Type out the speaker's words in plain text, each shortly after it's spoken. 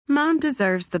Mom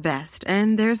deserves the best,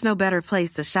 and there's no better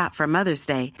place to shop for Mother's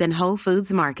Day than Whole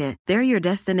Foods Market. They're your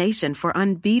destination for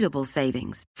unbeatable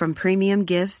savings, from premium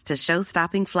gifts to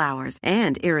show-stopping flowers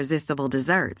and irresistible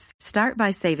desserts. Start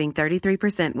by saving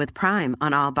 33% with Prime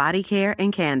on all body care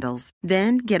and candles.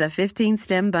 Then get a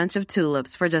 15-stem bunch of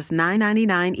tulips for just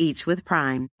 $9.99 each with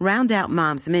Prime. Round out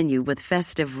Mom's menu with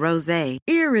festive rosé,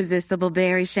 irresistible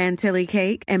berry chantilly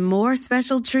cake, and more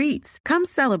special treats. Come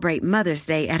celebrate Mother's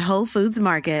Day at Whole Foods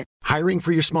Market. Hiring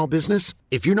for your small business?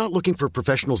 If you're not looking for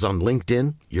professionals on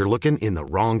LinkedIn, you're looking in the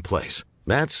wrong place.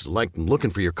 That's like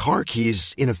looking for your car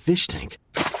keys in a fish tank.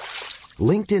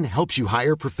 LinkedIn helps you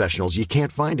hire professionals you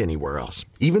can't find anywhere else,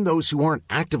 even those who aren't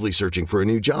actively searching for a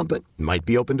new job but might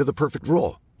be open to the perfect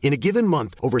role. In a given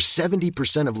month, over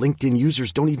 70% of LinkedIn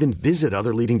users don't even visit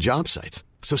other leading job sites.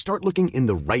 So start looking in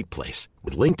the right place.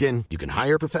 With LinkedIn, you can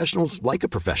hire professionals like a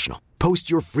professional. Post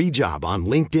your free job on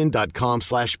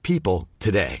linkedin.com/people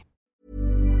today.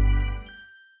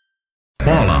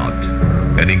 Fallout,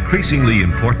 an increasingly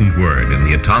important word in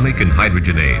the atomic and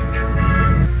hydrogen age.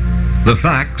 The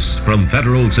facts from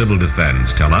Federal Civil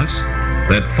Defense tell us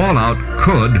that fallout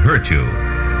could hurt you,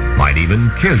 might even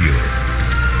kill you.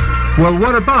 Well,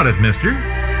 what about it, mister?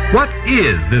 What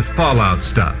is this fallout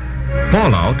stuff?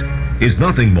 Fallout is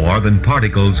nothing more than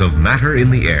particles of matter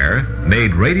in the air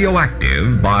made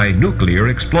radioactive by nuclear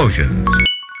explosions.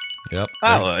 Yep.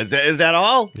 Oh, is that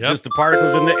all? Yep. Just the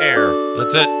particles in the air.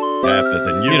 That's it.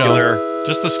 The nuclear.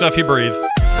 Just the stuff you breathe.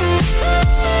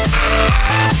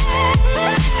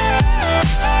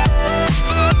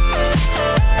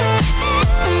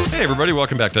 Hey, everybody.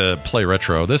 Welcome back to Play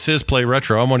Retro. This is Play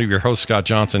Retro. I'm one of your hosts, Scott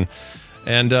Johnson.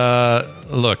 And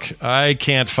look, I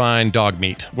can't find dog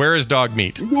meat. Where is dog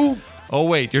meat? Oh,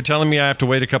 wait. You're telling me I have to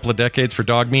wait a couple of decades for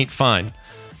dog meat? Fine.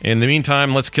 In the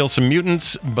meantime, let's kill some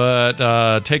mutants,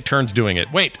 but take turns doing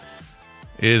it. Wait.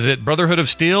 Is it Brotherhood of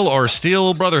Steel or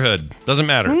Steel Brotherhood? Doesn't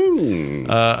matter.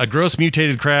 A gross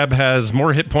mutated crab has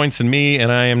more hit points than me,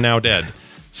 and I am now dead.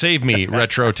 Save me,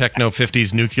 retro techno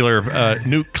 50s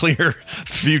nuclear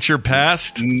future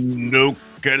past. Nuclear.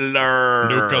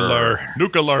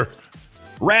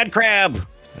 Rad crab.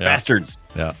 Yeah. Bastards.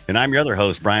 Yeah. And I'm your other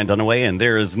host, Brian Dunaway, and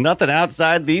there is nothing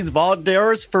outside these vault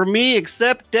doors for me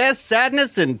except death,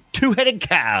 sadness, and two-headed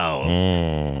cows.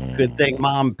 Good thing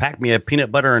Mom packed me a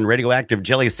peanut butter and radioactive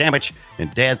jelly sandwich,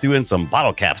 and Dad threw in some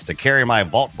bottle caps to carry my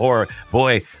Vault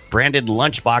Boy branded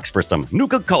lunchbox for some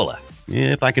Nuka-Cola,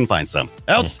 if I can find some.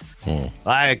 Else,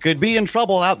 I could be in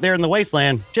trouble out there in the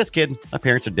wasteland. Just kidding. My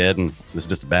parents are dead, and this is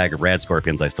just a bag of rad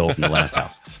scorpions I stole from the last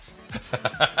house.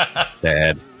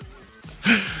 Dad.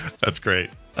 That's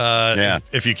great. Yeah.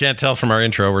 If you can't tell from our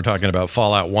intro, we're talking about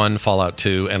Fallout 1, Fallout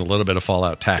 2, and a little bit of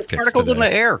Fallout Tactics. It's particles today.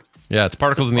 in the air. Yeah, it's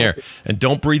particles in the air. And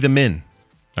don't breathe them in.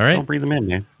 All right? Don't breathe them in,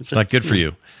 man. It's not good for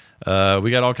you.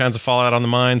 We got all kinds of Fallout on the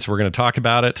mind, so we're going to talk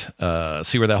about it,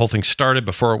 see where that whole thing started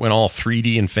before it went all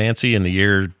 3D and fancy in the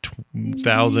year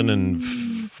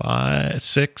 2005,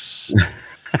 6.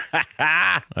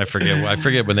 I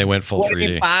forget when they went full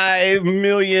 3D. 5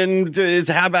 million is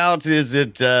how about is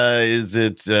it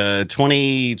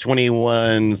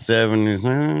 2021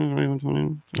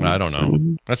 7 I don't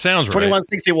know. That sounds right.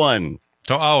 2161.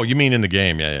 Oh, you mean in the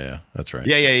game? Yeah. That's right.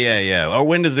 Yeah. Or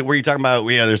when does it? Were you talking about?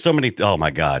 Yeah, there's so many. Oh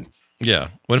my God. Yeah.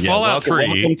 When Fallout 3.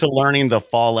 Welcome to learning the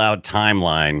Fallout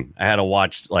timeline. I had to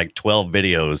watch like 12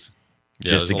 videos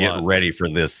just to get ready for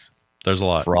this. There's a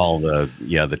lot. For all the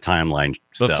timeline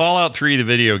stuff. The Fallout 3, the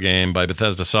video game by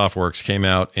Bethesda Softworks, came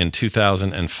out in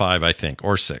 2005, I think,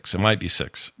 or 6. It might be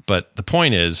 6. But the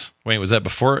point is, wait, was that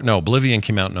before? No, Oblivion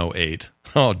came out in 08.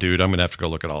 Oh, dude, I'm going to have to go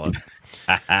look it all up.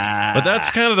 But that's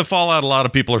kind of the Fallout a lot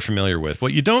of people are familiar with.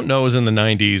 What you don't know is in the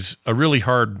 90s, a really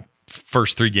hard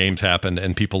first 3 games happened,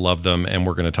 and people loved them, and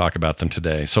we're going to talk about them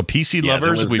today. So PC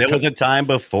lovers... There was a time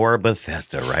before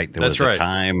Bethesda, right? There was a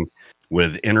time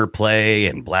with Interplay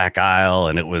and Black Isle,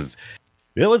 and it was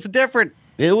different.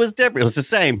 It was different. It was the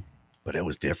same, but it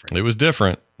was different. It was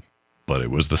different, but it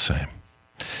was the same.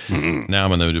 Now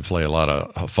I'm going to play a lot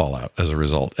of Fallout as a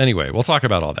result. Anyway, we'll talk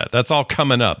about all that. That's all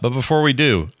coming up. But before we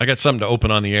do, I got something to open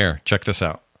on the air. Check this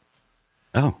out.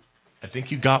 Oh. I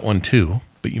think you got one too,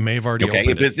 but you may have already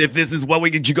opened it. If this is what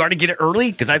did you got to get it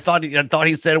early? Because I thought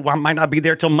he said I might not be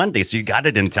there till Monday, so you got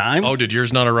it in time. Oh, did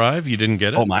yours not arrive? You didn't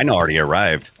get it? Oh, mine already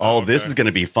arrived. Okay. This is going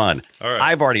to be fun. All right.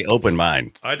 I've already opened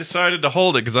mine. I decided to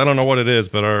hold it because I don't know what it is,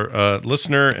 but our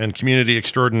listener and community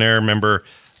extraordinaire member,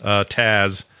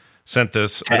 Taz, sent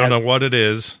this. I don't know what it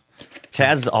is.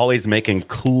 Taz is always making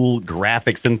cool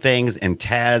graphics and things, and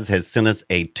Taz has sent us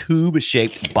a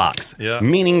tube-shaped box,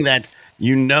 meaning that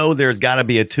you know there's got to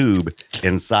be a tube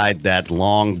inside that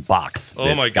long box.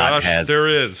 Oh my Scott gosh, has. there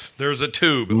is. There's a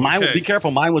tube. Mine, Okay. be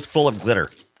careful. Mine was full of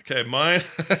glitter. Okay, mine's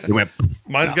Went,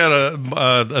 got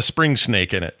a spring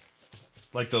snake in it,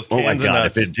 like those oh cans my of god!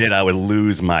 nuts. If it did, I would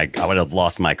have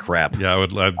lost my crap. Yeah, I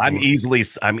would. I'm easily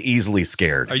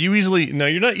scared. Are you easily? No,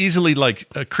 you're not easily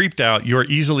creeped out. You're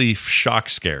easily shock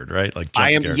scared, right? Like jump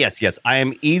I am. scared. Yes. I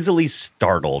am easily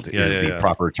startled is the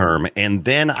proper term. And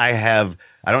then I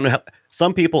don't know how.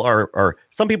 Some people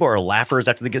are laughers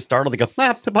after they get startled. They go,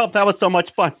 that was so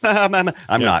much fun. I'm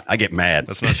not. I get mad.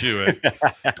 That's not you, eh?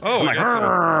 Oh,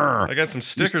 I got some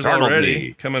stickers startled already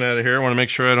me. coming out of here. I want to make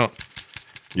sure I don't.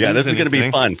 Yeah, this is going to be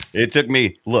anything. fun. It took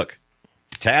me. Look,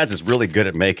 Taz is really good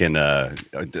at making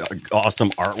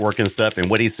awesome artwork and stuff, and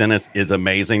what he sent us is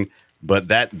amazing. But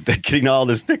getting all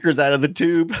the stickers out of the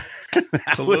tube,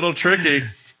 It's a little tricky.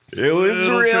 it was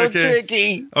real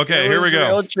tricky. Okay, here we go.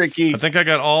 Real tricky. I think I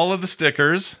got all of the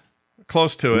stickers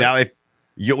close to it. Now, if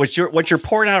what you're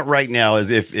pouring out right now is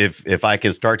if I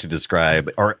can start to describe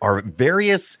are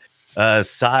various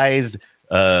size.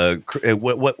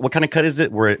 What kind of cut is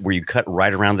it? Where you cut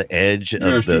right around the edge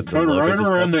of the cut right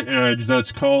around the edge.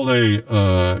 That's called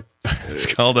a.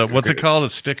 It's called what's it called? A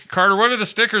stick. Carter, what are the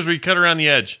stickers we cut around the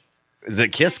edge? Is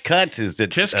it kiss cut? Is it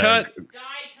Kiss cut?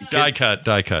 Die cut.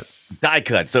 Die cut. Die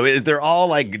cut. So they're all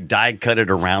like die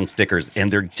cutted around stickers, and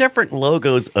they're different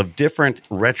logos of different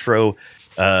retro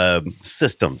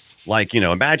systems. Like,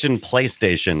 imagine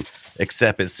PlayStation,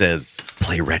 except it says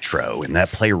Play Retro, and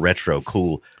that Play Retro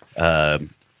cool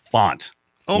font.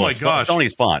 Oh my gosh.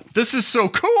 Sony's font. This is so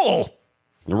cool.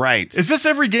 Right. Is this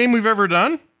every game we've ever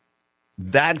done?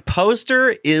 That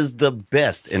poster is the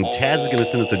best, and Taz is going to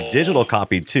send us a digital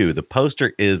copy too. The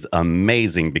poster is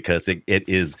amazing because it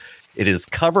is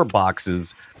cover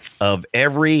boxes of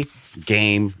every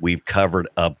game we've covered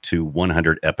up to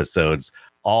 100 episodes,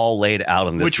 all laid out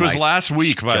on this. Which was nice last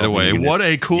week, by the way. shelving What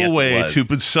unit. a cool Yes, it way was.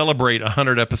 to celebrate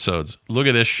 100 episodes. Look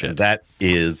at this shit. That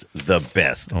is the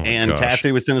best. Oh my And gosh.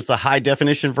 Tassie was sending us the high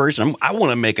definition version. I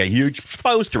want to make a huge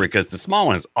poster because the small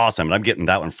one is awesome, and I'm getting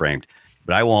that one framed.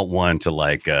 But I want one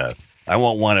to I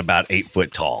want one about 8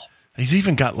 foot tall. He's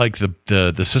even got like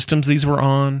the systems these were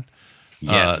on.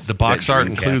 Yes, the box that art Dreamcast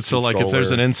includes, so like if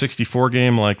there's an controller. N64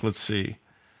 game, like let's see,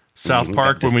 South Mhm,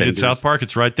 Park, got when we did Defenders. South Park,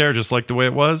 it's right there, just like the way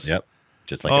it was. Yep,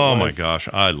 just like Oh it my was. gosh,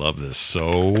 I love this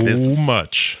so This-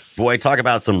 much. Boy, talk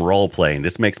about some role playing.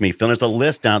 This makes me feel. There's a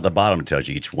list down at the bottom that tells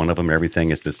you each one of them and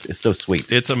everything. It's so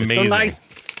sweet. It's amazing. so nice.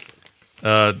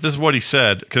 This is what he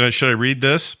said. Should I read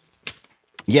this?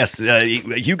 Yes,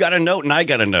 you got a note and I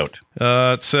got a note.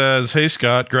 It says, "Hey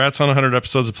Scott, congrats on 100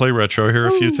 episodes of Play Retro. Here are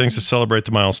a few things to celebrate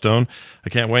the milestone. I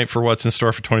can't wait for what's in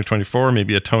store for 2024.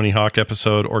 Maybe a Tony Hawk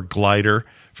episode or Glider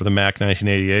for the Mac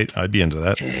 1988. I'd be into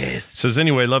that." It says,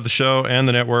 "Anyway, love the show and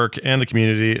the network and the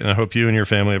community, and I hope you and your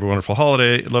family have a wonderful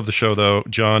holiday. Love the show though.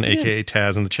 John, aka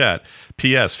Taz, in the chat.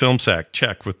 P.S. Film Sack,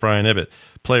 check with Brian Ibbett.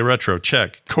 Play Retro,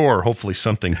 check. Core, hopefully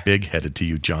something big headed to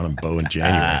you, John and Bo in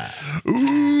January.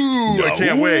 Ooh, I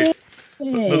can't wait. But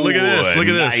look at this. Look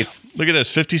at Nice. this. Look at this.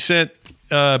 50 cent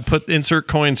put insert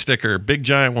coin sticker. Big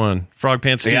giant one. Frog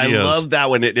Pants Yeah, Studios. I love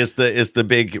that one. It's the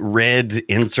big red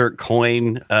insert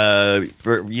coin.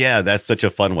 That's such a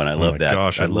fun one. I love my that.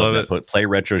 gosh, I love it. Put Play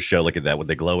Retro show. Look at that with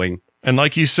the glowing. And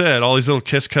like you said, all these little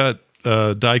kiss cut,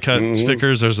 die cut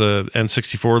stickers. There's a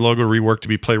N64 logo reworked to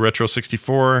be Play Retro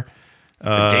 64. The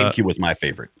GameCube was my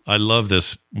favorite. I love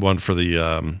this one for the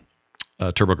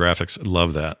TurboGrafx.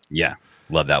 Love that. Yeah,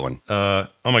 love that one. Oh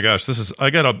my gosh, I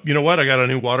got a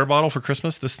new water bottle for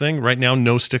Christmas. This thing right now,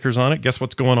 no stickers on it. Guess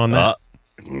what's going on there?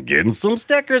 Getting some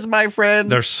stickers, my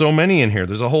friend. There's so many in here.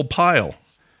 There's a whole pile.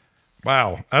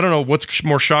 Wow. I don't know what's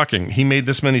more shocking. He made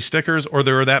this many stickers, or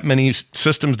there are that many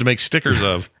systems to make stickers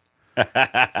of.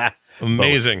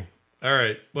 Amazing. All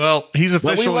right. Well, he's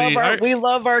But officially. we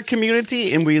love our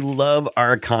community and we love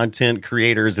our content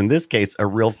creators. In this case, a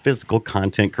real physical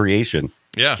content creation.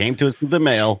 Yeah. Came to us through the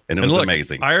mail, and it was look,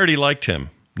 amazing. I already liked him.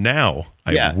 Now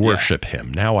I worship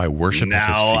him. Now I worship at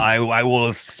his Now feet. I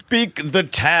will speak the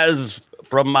Taz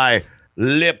from my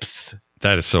lips.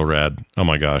 That is so rad. Oh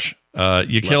my gosh.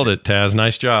 You killed it, Taz.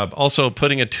 Nice job. Also,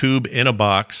 putting a tube in a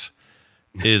box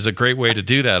is a great way to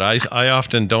do that. I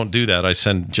often don't do that. I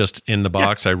send just in the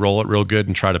box. I roll it real good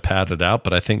and try to pad it out,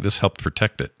 but I think this helped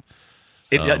protect it.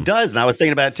 It does, and I was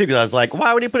thinking about it too because I was like,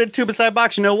 why would he put a tube beside a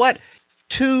box? You know what?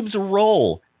 Tubes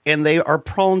roll, and they are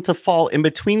prone to fall in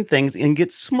between things and get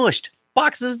smushed.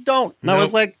 Boxes don't. And I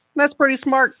was like, that's pretty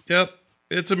smart. Yep.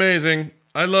 It's amazing.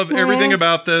 I love everything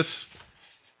about this.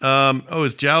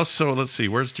 Is Joust? So let's see.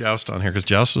 Where's Joust on here? Because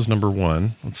Joust was number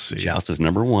 1. Let's see. Joust was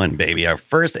number 1, baby. Our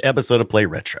first episode of Play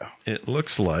Retro. It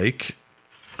looks like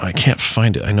I can't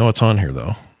find it. I know it's on here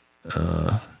though.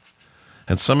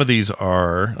 And some of these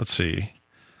are. Let's see.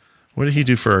 What did he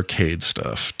do for arcade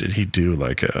stuff? Did he do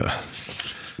like a?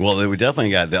 Well, we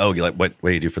definitely got the. Like what do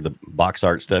you do for the box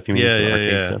art stuff? You mean for the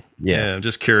arcade stuff? Yeah. I'm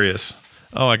just curious.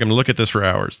 Oh, I can look at this for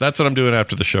hours. That's what I'm doing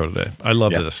after the show today. I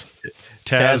love this.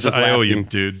 Taz, I owe you,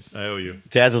 dude. I owe you.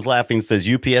 Taz is laughing, says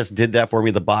UPS did that for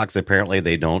me, the box. Apparently,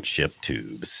 they don't ship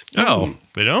tubes. Oh,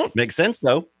 they don't? Makes sense,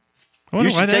 though. I wonder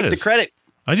you should take the credit.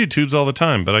 I do tubes all the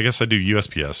time, but I guess I do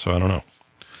USPS, so I don't know.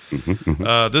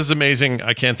 This is amazing.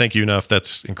 I can't thank you enough.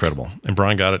 That's incredible. And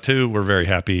Brian got it, too. We're very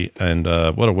happy. And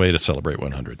what a way to celebrate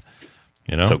 100.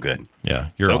 You know? So good. Yeah,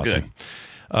 you're awesome. Good.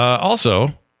 Also,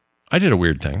 I did a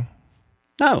weird thing.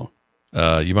 Oh.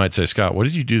 You might say, Scott, what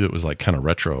did you do that was like kind of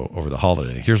retro over the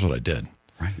holiday? Here's what I did.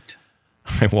 Right.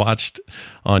 I watched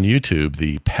on YouTube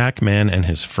the Pac-Man and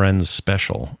his friends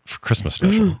special, Christmas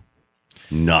special.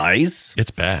 Nice. It's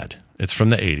bad. It's from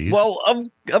the 80s. Well,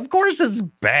 of course it's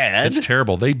bad. It's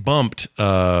terrible. They bumped,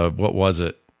 what was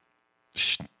it?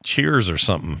 Cheers or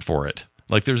something for it.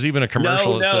 Like there's even a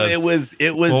commercial that says. it was.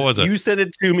 What was it? You sent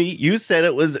it to me. You said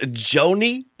it was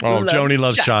Joni. Oh, Joni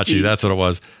Loves Chachi. That's what it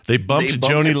was. They bumped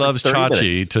Joni Loves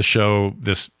Chachi to show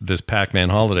this Pac-Man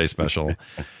holiday special.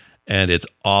 And it's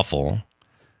awful.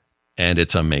 And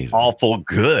it's amazing. Awful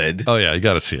good. Oh, yeah. You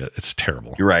got to see it. It's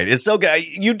terrible. You're right. It's so good.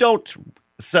 You don't.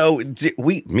 So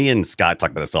me and Scott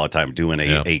talk about this all the time, doing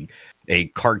a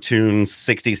cartoon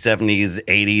 60s, 70s,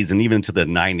 80s, and even to the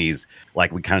 90s,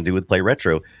 like we kind of do with Play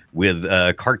Retro with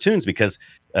cartoons, because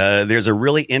there's a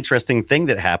really interesting thing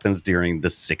that happens during the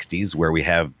 60s where we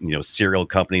have, cereal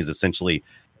companies essentially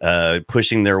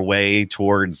pushing their way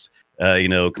towards,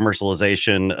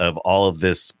 commercialization of all of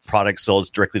this product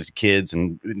sold directly to kids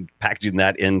and packaging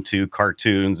that into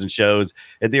cartoons and shows.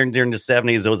 And during the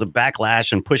 70s, there was a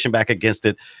backlash and pushing back against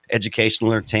it.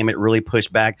 Educational entertainment really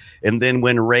pushed back. And then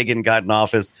when Reagan got in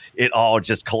office, it all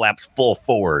just collapsed full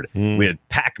forward with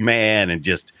Pac-Man and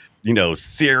just,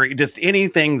 Siri, just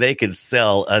anything they could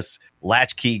sell us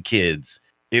latchkey kids.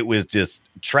 It was just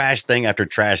trash thing after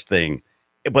trash thing.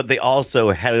 But they also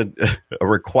had a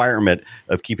requirement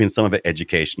of keeping some of it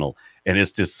educational, and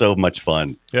it's just so much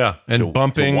fun. Yeah, and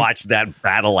bumping to watch that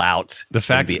battle out. The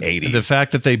fact in the 80s. The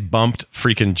fact that they bumped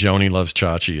freaking Joni Loves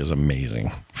Chachi is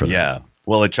amazing. For them. Yeah,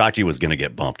 well, the Chachi was going to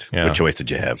get bumped. Yeah. What choice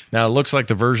did you have? Now it looks like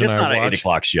the version it's I not watched. An 8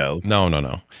 o'clock show.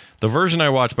 No. The version I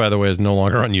watched, by the way, is no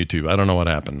longer on YouTube. I don't know what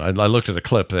happened. I looked at a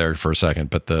clip there for a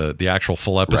second, but the actual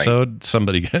full episode,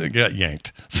 somebody got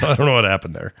yanked. So I don't know what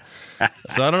happened there.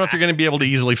 So I don't know if you're going to be able to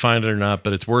easily find it or not,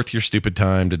 but it's worth your stupid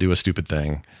time to do a stupid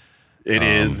thing. It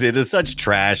is. It is such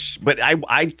trash. But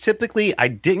I typically, I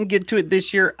didn't get to it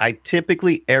this year. I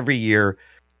typically every year,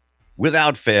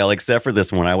 without fail, except for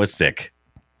this one, I was sick.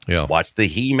 Yeah. Watch the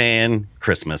He-Man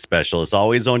Christmas special. It's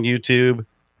always on YouTube.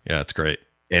 Yeah, it's great.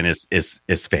 And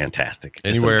it's fantastic.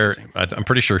 Anywhere, I'm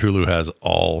pretty sure Hulu has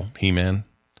all He-Man.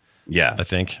 Yeah, I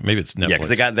think maybe it's Netflix. Yeah, because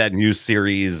they got that new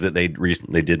series that they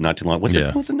recently did not too long. Was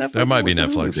it Netflix? That might be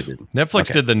Netflix.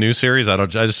 Netflix did the new series. I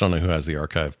just don't know who has the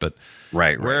archive, but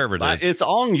wherever it is, it's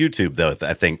on YouTube though.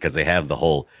 I think because they have the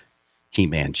whole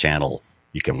He-Man channel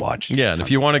you can watch. Yeah, and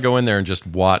if you want to go in there and just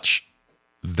watch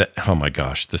that, oh my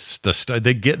gosh,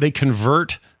 they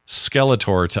convert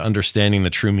Skeletor to understanding the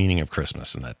true meaning of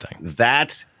Christmas in that thing.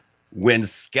 That when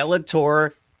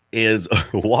Skeletor is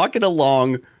walking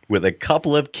along with a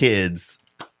couple of kids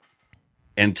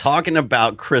and talking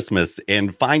about Christmas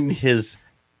and finding his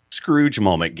Scrooge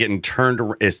moment getting turned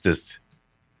around. It's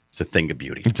a thing of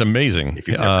beauty. It's amazing. If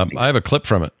I have a clip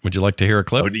from it. Would you like to hear a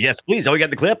clip? Oh, yes, please. Oh, you got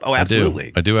the clip? Oh,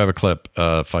 absolutely. I do have a clip.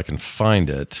 If I can find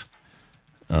it.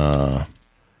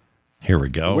 Here we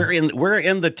go. We're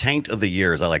in the taint of the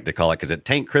year, as I like to call it, because it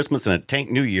taint Christmas and it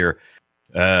taint New Year.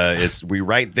 We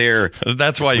right there.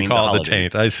 That's why you call it the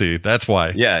taint. I see. That's why.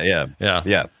 Yeah.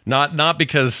 Not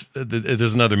because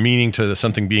there's another meaning to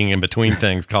something being in between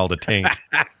things called a taint.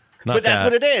 But that's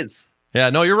what it is. Yeah.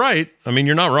 No, you're right. I mean,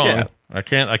 you're not wrong. Yeah. I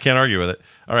can't argue with it.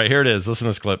 All right, here it is. Listen to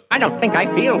this clip. I don't think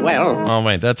I feel well. Oh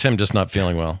wait, that's him just not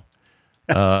feeling well.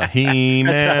 He-Man.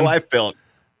 That's how I felt.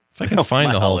 If I can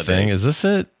find the whole thing, is this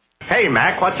it? Hey,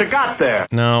 Mac, what you got there?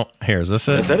 No, is this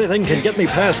it? If anything can get me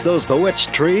past those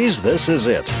bewitched trees, this is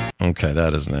it. Okay,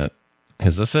 that isn't it.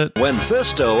 Is this it? When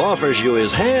Fisto offers you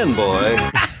his hand, boy.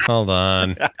 Hold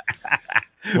on.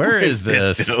 Where is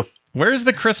this? Fisto? Where's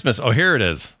the Christmas? Oh, here it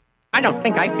is. I don't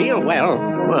think I feel well.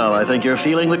 Well, I think you're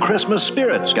feeling the Christmas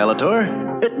spirit,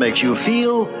 Skeletor. It makes you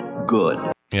feel good.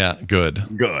 Yeah,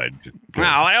 good. Good. No,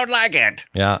 I don't like it.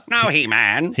 Yeah. No,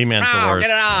 He-Man. He-Man's the worst.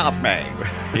 Get it off me.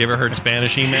 You ever heard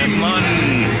Spanish He-Man?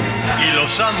 y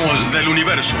los amos del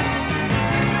universo.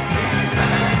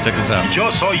 Check this out.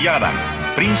 Yo soy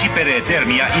Yada, príncipe de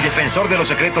Eternia y defensor de los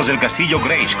secretos del castillo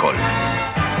Grayskull.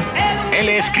 Él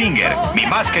es Kringer, mi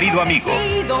más querido amigo.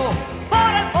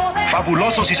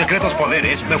 Fabulosos y secretos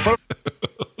poderes me fueron...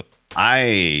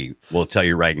 I will tell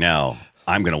you right now,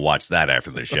 I'm going to watch that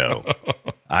after the show.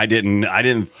 I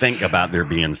didn't think about there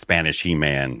being Spanish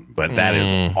He-Man, but that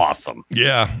is awesome.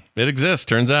 Yeah, it exists.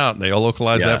 Turns out they all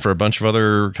localize that for a bunch of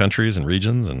other countries and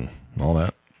regions and all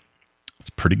that. It's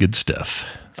pretty good stuff.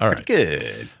 All right.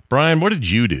 Good. Brian, what did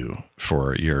you do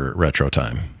for your retro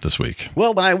time this week?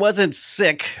 Well, when I wasn't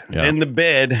sick in the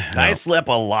bed, I slept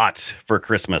a lot for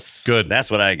Christmas. Good. That's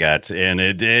what I got. And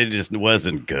it just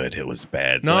wasn't good. It was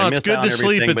bad. No, so it's good to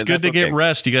sleep. It's good to get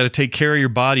rest. You got to take care of your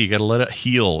body. You got to let it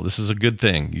heal. This is a good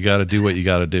thing. You got to do what you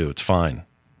got to do. It's fine.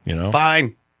 You know?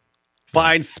 Fine.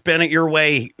 Spin it your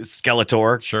way,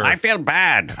 Skeletor. Sure. I feel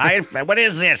bad. What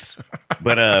is this?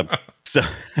 But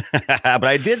but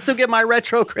I did still get my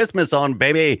retro Christmas on,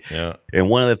 baby. Yeah. And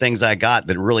one of the things I got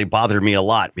that really bothered me a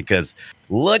lot, because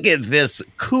look at this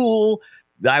cool.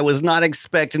 I was not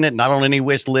expecting it. Not on any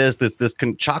wish list. It's this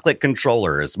chocolate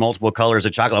controller. It's multiple colors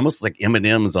of chocolate, almost like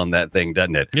M&Ms on that thing,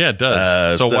 doesn't it? Yeah, it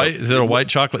does. So white, is it a white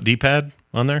chocolate D-pad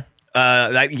on there?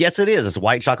 Yes, it is. It's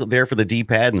white chocolate there for the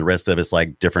D-pad, and the rest of it's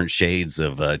like different shades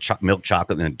of milk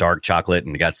chocolate and dark chocolate,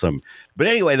 and got some. But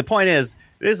anyway, the point is,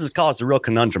 this has caused a real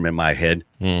conundrum in my head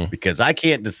because I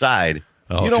can't decide.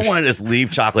 You don't want to just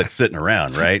leave chocolate sitting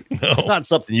around, right? No. It's not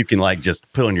something you can like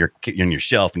just put on your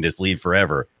shelf and just leave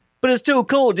forever. But it's too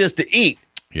cool just to eat.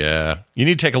 Yeah, you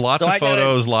need to take lots of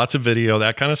photos, lots of video,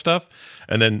 that kind of stuff,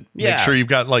 and then make sure you've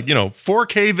got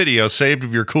 4K video saved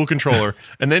of your cool controller,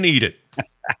 and then eat it.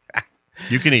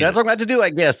 You can eat. That's what I'm about to do, I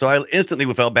guess. So I instantly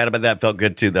felt bad about that. Felt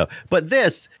good too, though. But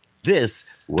this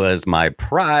was my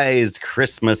prized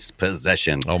Christmas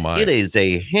possession. Oh my! It is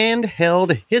a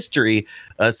handheld history,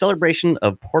 a celebration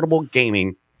of portable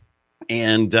gaming,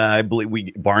 and I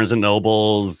believe Barnes and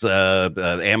Nobles,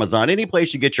 Amazon, any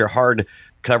place you get your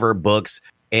hardcover books.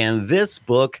 And this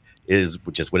book is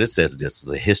just what it says. This is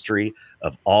a history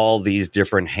of all these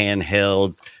different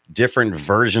handhelds, different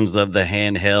versions of the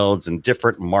handhelds, and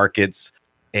different markets.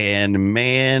 And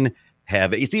man,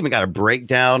 it's even got a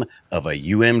breakdown of a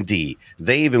UMD.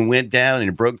 They even went down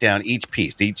and broke down each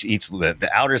piece, the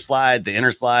outer slide, the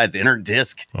inner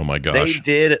disc. Oh my gosh! They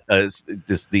did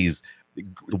these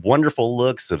wonderful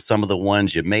looks of some of the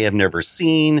ones you may have never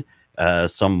seen.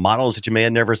 Some models that you may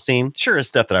have never seen. Sure, it's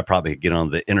stuff that I probably could get on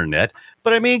the internet.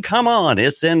 But I mean, come on,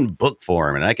 it's in book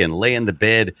form, and I can lay in the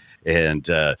bed and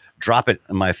drop it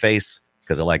in my face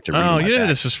because I like to read. Oh, yeah,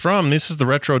 this is the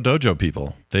Retro Dojo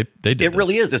people. They did it.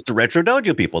 Really is. It's the Retro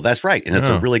Dojo people. That's right, and it's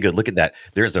a really good look at that.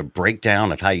 There's a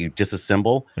breakdown of how you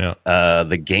disassemble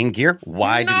the Game Gear.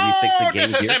 Why did we fix the Game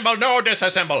Gear? No,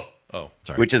 disassemble. Oh,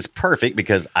 sorry. Which is perfect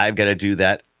because I've got to do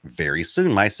that very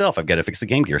soon myself. I've got to fix the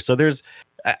Game Gear. So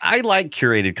I like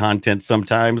curated content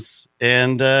sometimes,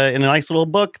 and in a nice little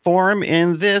book form.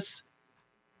 And this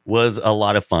was a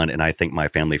lot of fun, and I thank my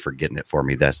family for getting it for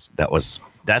me. That's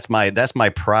my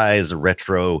prize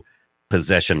retro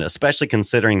possession, especially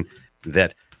considering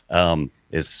that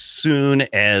as soon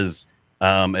as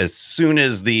the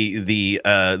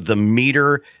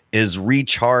meter is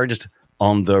recharged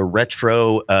on the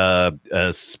retro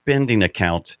spending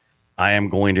account, I am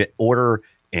going to order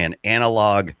an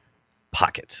analog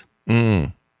pocket.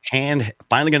 Finally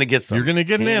going to get some. You're going to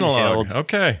get an analog.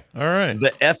 Okay. All right.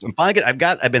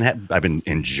 I've been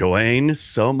enjoying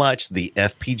so much the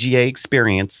FPGA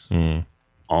experience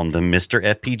on the Mr.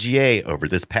 FPGA over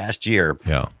this past year.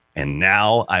 Yeah. And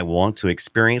now I want to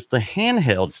experience the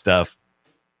handheld stuff.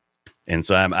 And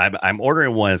so I'm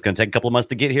ordering one. It's going to take a couple of months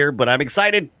to get here, but I'm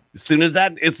excited. As soon as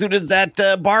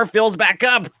that bar fills back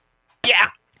up. Yeah.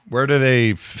 Where do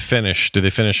they finish? Do they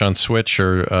finish on Switch,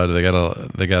 or do they got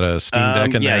a Steam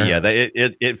Deck in there? Yeah.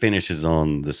 It finishes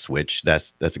on the Switch.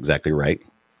 That's exactly right.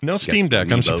 No Steam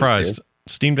Deck. I'm surprised. There.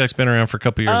 Steam Deck's been around for a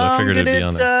couple years. I figured it'd be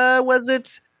on there. Was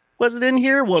it in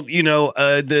here? Well,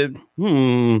 I don't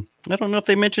know if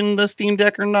they mentioned the Steam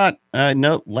Deck or not.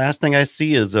 No. Last thing I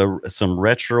see is some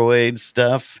Retroid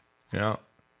stuff. Yeah.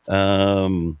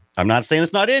 I'm not saying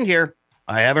it's not in here.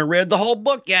 I haven't read the whole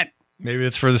book yet. Maybe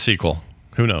it's for the sequel.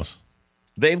 Who knows?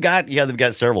 They've got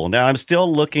several. Now I'm still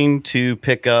looking to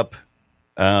pick up.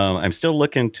 The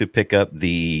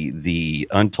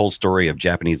Untold Story of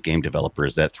Japanese Game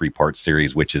Developers, that 3-part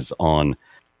series, which is on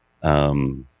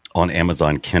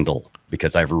Amazon Kindle,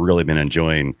 because I've really been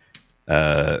enjoying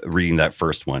reading that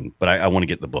first one, but I want to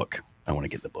get the book.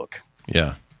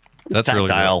 Yeah, that's really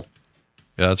tactile. cool.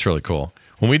 Yeah, that's really cool.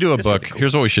 When we do a book, cool.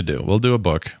 here's what we should do. We'll do a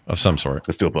book of some sort.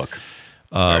 Let's do a book.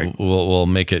 Right. We'll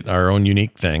make it our own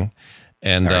unique thing,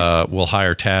 and we'll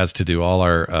hire Taz to do all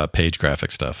our page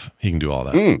graphic stuff. He can do all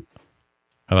that.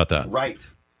 How about that? Right.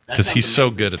 Because he's so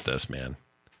good at this, man.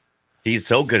 He's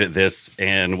so good at this.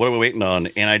 And what are we waiting on?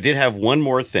 And I did have one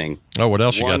more thing. Oh, what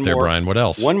else you got there, Brian? What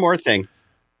else? One more thing.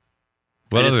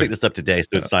 What I just other? picked this up today,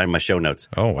 so it's not in my show notes.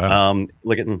 Oh, wow.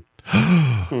 Look at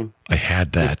I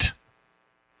had that.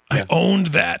 I owned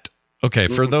that. Okay,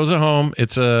 for those at home,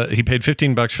 it's he paid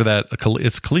 $15 for that.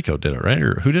 It's Coleco did it, right?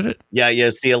 Or who did it? Yeah,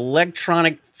 it's the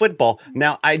electronic football.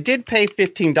 Now, I did pay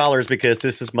 $15 because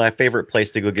this is my favorite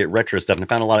place to go get retro stuff, and I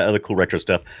found a lot of other cool retro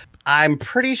stuff. I'm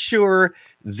pretty sure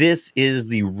this is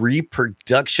the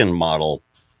reproduction model.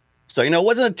 So, it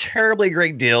wasn't a terribly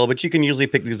great deal, but you can usually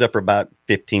pick these up for about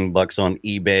 $15 on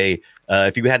eBay.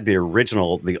 If you had the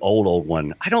original, the old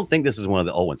one, I don't think this is one of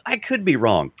the old ones. I could be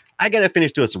wrong. I got to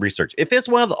finish doing some research. If it's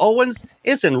one of the old ones,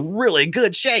 it's in really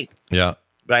good shape. Yeah.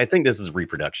 But I think this is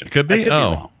reproduction. Could be.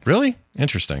 Wrong. Really?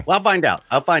 Interesting. Well, I'll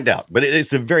find out. But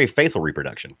it's a very faithful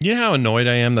reproduction. You know how annoyed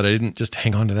I am that I didn't just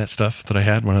hang on to that stuff that I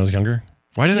had when I was younger?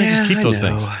 Why didn't I just keep those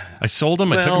things? I sold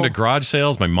them. I took them to garage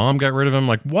sales. My mom got rid of them.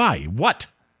 Like, why? What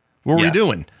were we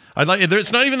doing?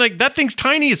 It's not even like that thing's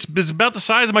tiny. It's about the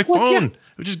size of my phone. It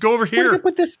would just go over here.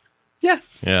 Put this. Yeah.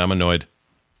 Yeah, I'm annoyed.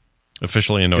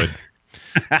 Officially annoyed.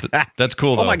 That's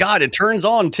cool, though. Oh, my God. It turns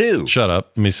on, too. Shut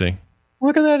up. Let me see.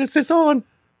 Look at that. It's on.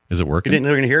 Is it working? You didn't know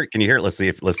you were going to hear it? Can you hear it? Let's see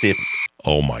if.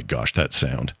 Oh, my gosh, that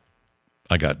sound.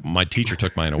 My teacher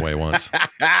took mine away once.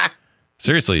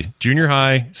 Seriously, junior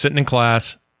high, sitting in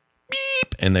class,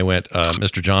 beep, and they went,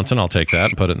 Mr. Johnson, I'll take that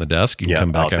and put it in the desk. You can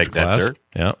come back after class. That, sir.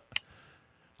 Yeah.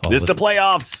 This is the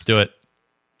playoffs. Do it.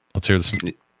 Let's hear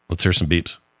some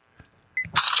beeps.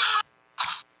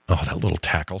 Oh, that little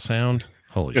tackle sound.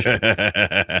 Holy shit.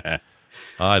 I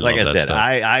love that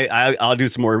stuff. I'll do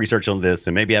some more research on this,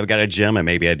 and maybe I've got a gem, and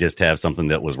maybe I just have something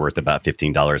that was worth about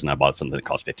 $15, and I bought something that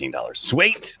cost $15.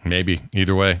 Sweet. Maybe.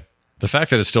 Either way. The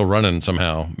fact that it's still running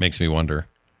somehow makes me wonder.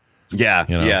 Yeah,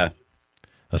 yeah.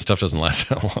 That stuff doesn't last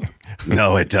that long.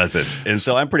 No, it doesn't. And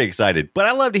so I'm pretty excited. But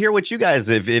I love to hear what you guys,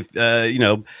 if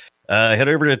head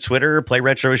over to Twitter, Play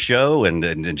Retro Show,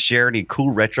 and share any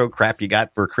cool retro crap you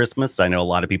got for Christmas. I know a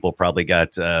lot of people probably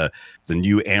got the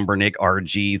new Ambernick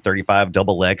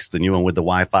RG35XX, the new one with the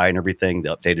Wi-Fi and everything,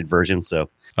 the updated version. So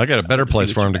I got a better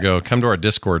place for them to go. Come to our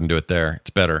Discord and do it there.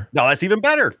 It's better. No, that's even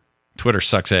better. Twitter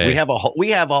sucks. We have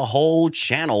a whole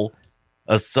channel,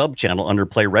 a sub channel under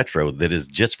Play Retro that is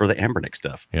just for the Ambernick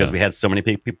stuff because we had so many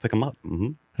people pick them up. Mm-hmm.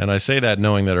 And I say that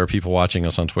knowing that there are people watching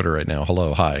us on Twitter right now.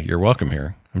 Hello, hi, you're welcome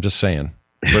here. I'm just saying,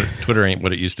 but Twitter ain't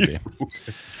what it used to be.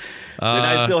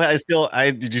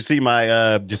 Did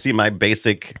you see my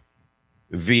basic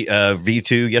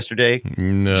V2 yesterday?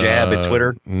 No, jab at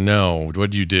Twitter. No,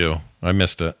 what'd you do? I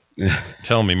missed it.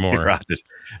 Tell me more.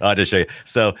 I'll just show you.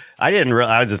 So I didn't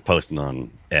realize, I was just posting on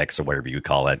X or whatever you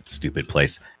call that stupid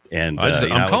place. And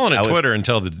I'm calling it Twitter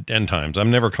until the end times.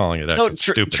 I'm never calling it X. It's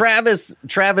stupid. Travis,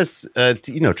 Travis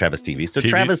TV. So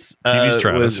Travis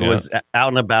was out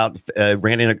and about,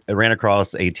 ran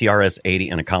across a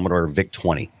TRS-80 and a Commodore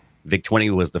VIC-20.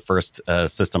 VIC-20 was the first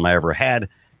system I ever had.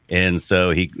 And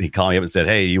so he called me up and said,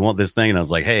 "Hey, you want this thing?" And I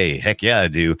was like, "Hey, heck yeah, I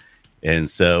do." And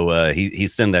so he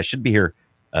sent that. Should be here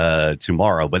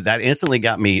tomorrow. But that instantly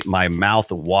got my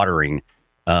mouth watering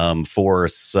for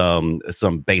some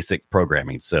basic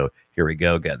programming. So here we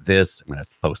go. Got this. I'm going to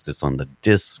post this on the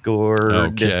Discord.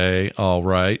 Okay. All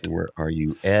right. Where are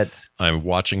you at? I'm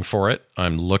watching for it.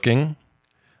 I'm looking.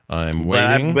 I'm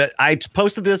waiting. But I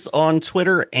posted this on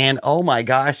Twitter, and oh my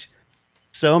gosh,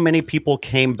 so many people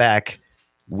came back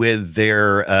with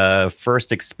their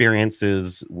first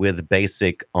experiences with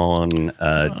BASIC on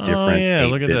different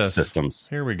 8-bit systems.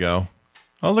 Here we go.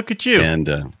 Oh, look at you.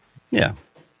 And yeah.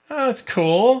 Oh, that's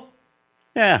cool.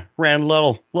 Yeah, ran a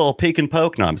little peek and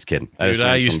poke. No, I'm just kidding. Dude,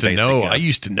 I used to know. I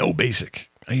used to know BASIC.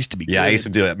 I used to be. Yeah, good. I used to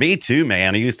do it. Me too,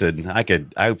 man.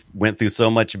 I went through so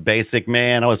much BASIC,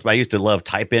 man. I used to love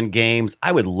type in games.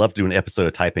 I would love to do an episode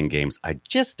of type in games. I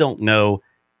just don't know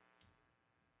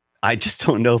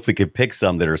if we could pick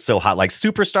some that are so hot, like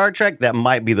Super Star Trek. That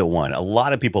might be the one. A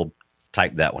lot of people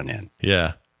typed that one in.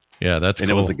 Yeah, that's and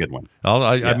cool. It was a good one.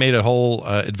 I made a whole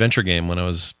adventure game when I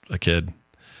was a kid.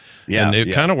 Yeah, and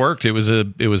it kind of worked. It was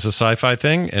a sci-fi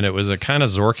thing, and it was a kind of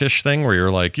Zorkish thing where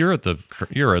you're like, you're at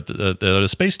a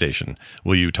space station.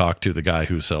 Will you talk to the guy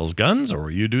who sells guns, or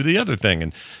will you do the other thing?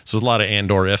 And so there's a lot of and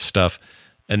or if stuff.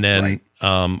 And then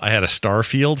I had a star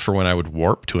field for when I would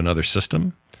warp to another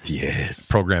system. Yes.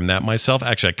 program that myself.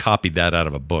 Actually, I copied that out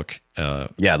of a book.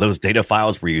 Yeah, those data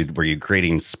files where you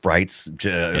creating sprites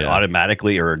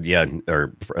automatically, or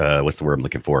what's the word I'm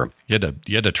looking for? You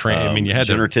had to train. I mean, you had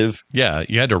generative. You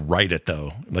had to write it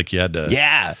though. Like you had to.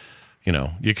 Yeah. You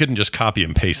know, you couldn't just copy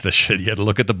and paste this shit. You had to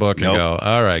look at the book and go,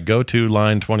 all right, go to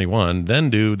line 21, then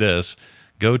do this.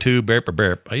 Go to burp,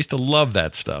 burp. I used to love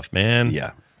that stuff, man.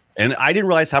 Yeah. And I didn't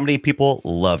realize how many people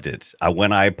loved it.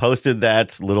 When I posted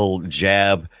that little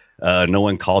jab, no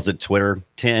one calls it Twitter,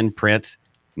 10 print.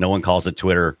 No one calls it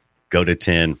Twitter. Go to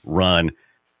 10, run.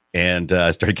 And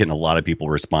I started getting a lot of people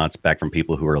response back from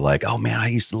people who were like, oh, man, I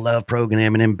used to love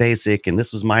programming in BASIC, and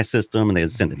this was my system. And they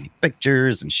would send me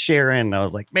pictures and sharing. And I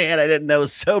was like, man, I didn't know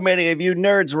so many of you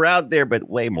nerds were out there, but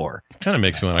way more. Kind of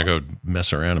makes me want to go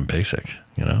mess around in BASIC,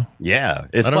 you know? Yeah.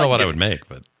 I don't know what I would make,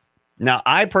 but. Now,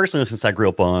 I personally, since I grew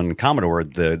up on Commodore,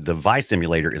 the Vice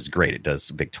emulator is great. It does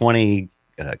VIC-20,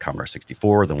 Commodore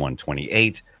 64, the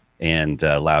 128. And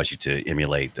allows you to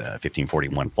emulate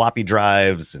 1541 floppy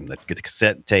drives and get the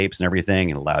cassette tapes and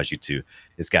everything. And allows you to,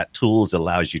 it's got tools that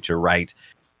allows you to write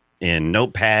in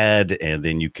Notepad, and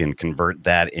then you can convert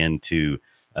that into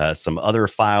some other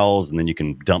files, and then you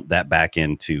can dump that back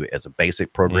into as a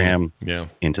basic program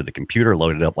into the computer,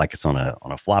 load it up like it's on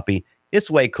a floppy. It's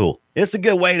way cool. It's a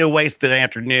good way to waste the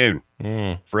afternoon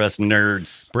for us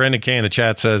nerds. Brandon K in the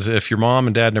chat says, if your mom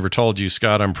and dad never told you,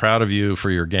 Scott, I'm proud of you for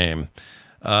your game.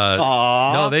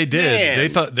 No, they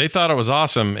did. Man. They thought it was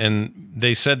awesome, and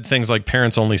they said things like,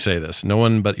 "Parents only say this. No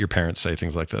one but your parents say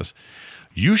things like this.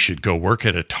 You should go work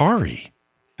at Atari."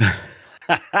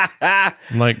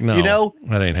 I'm like, no, you know,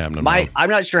 that ain't happening.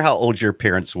 I'm not sure how old your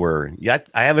parents were. Yeah,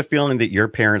 I have a feeling that your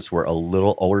parents were a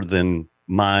little older than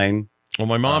mine. Well,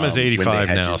 my mom is 85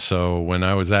 now, so when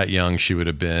I was that young, she would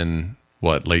have been.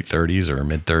 What, late 30s or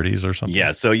mid 30s or something?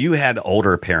 Yeah, so you had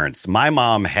older parents. My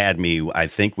mom had me, I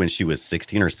think, when she was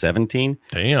 16 or 17.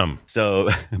 Damn. So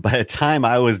by the time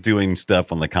I was doing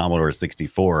stuff on the Commodore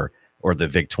 64 or the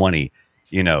VIC-20,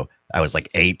 you know, I was like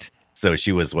 8. So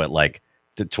she was like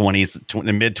the 20s,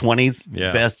 mid 20s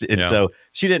best. And so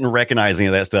she didn't recognize any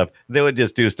of that stuff. They would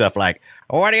just do stuff like,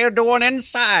 what are you doing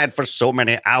inside for so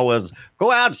many hours?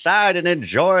 Go outside and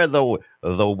enjoy the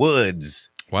woods.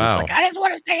 Wow. Like, I just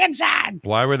want to stay inside.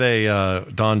 Why were they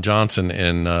Don Johnson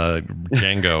in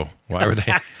Django? Why were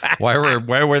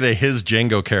they his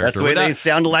Django character? That's the way they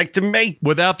sounded like to me.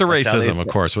 Without the racism, of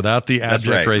course, without the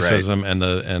abject racism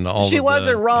and all. She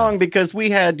wasn't wrong because we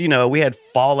had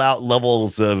fallout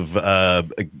levels of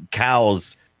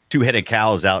cows, 2-headed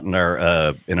cows out in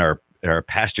our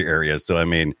pasture areas. So I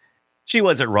mean, she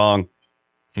wasn't wrong.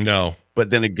 No. But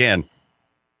then again,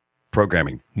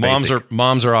 programming. Moms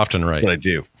are often right. What I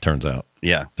do. Turns out.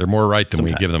 Yeah. They're more right than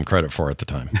we give them credit for at the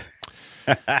time.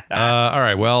 All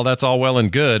right. Well, that's all well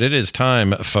and good. It is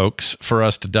time, folks, for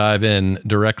us to dive in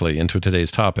directly into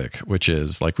today's topic, which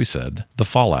is, like we said, the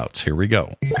Fallouts. Here we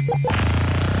go.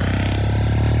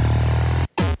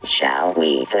 Shall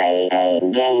we play a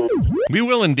game? We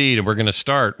will indeed. And we're going to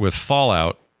start with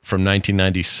Fallout from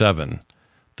 1997,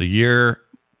 the year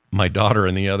my daughter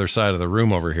on the other side of the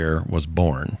room over here was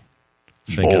born.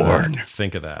 Think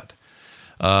of that.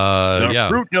 The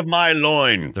fruit of my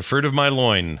loin. The fruit of my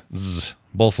loin.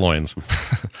 Both loins.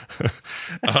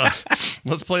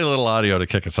 Let's play a little audio to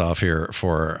kick us off here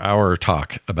for our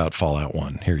talk about Fallout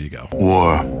 1. Here you go.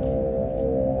 War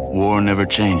never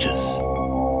changes.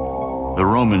 The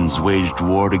Romans waged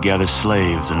war to gather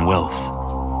slaves and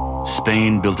wealth.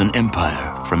 Spain built an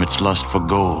empire from its lust for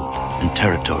gold and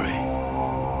territory.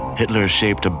 Hitler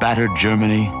shaped a battered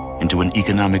Germany into an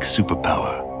economic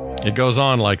superpower. It goes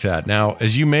on like that. Now,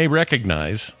 as you may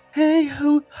recognize... Hey,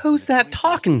 who's that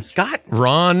talking, Scott?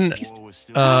 Ron...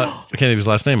 I can't think of his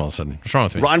last name all of a sudden. What's wrong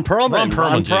with me? Ron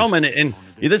Perlman. And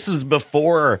this is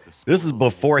before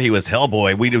he was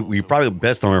Hellboy. We probably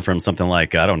best know him from something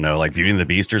like, I don't know, like Beauty and the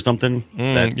Beast or something.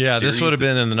 This would have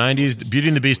been in the 90s. Beauty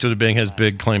and the Beast would have been his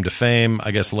big claim to fame.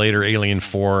 I guess later Alien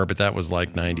 4, but that was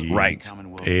like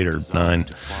 98 or 9.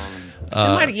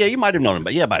 You might have known him,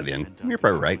 but by then you're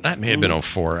probably right. That may have been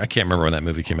 04. I can't remember when that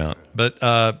movie came out, but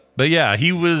yeah,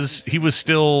 he was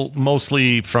still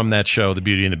mostly from that show, the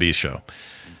Beauty and the Beast show.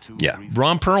 Yeah,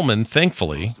 Ron Perlman,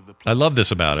 thankfully, I love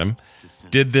this about him.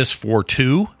 Did this for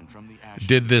 2,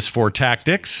 did this for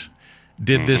Tactics,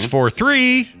 did this for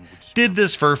 3, did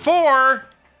this for 4,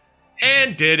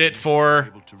 and did it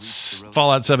for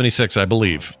Fallout 76, I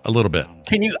believe, a little bit.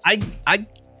 Can you? I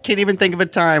can't even think of a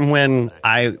time when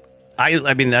I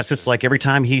mean, that's just like every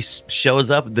time he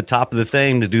shows up at the top of the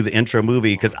thing to do the intro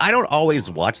movie, because I don't always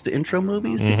watch the intro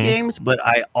movies to games, but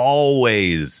I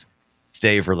always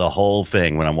stay for the whole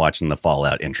thing when I'm watching the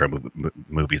Fallout intro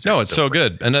movies. No, it's so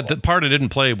good. And the part I didn't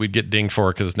play, we'd get dinged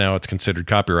for because now it's considered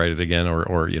copyrighted again,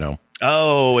 or you know.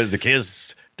 Oh, as a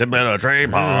kiss to a tree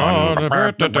And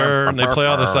they play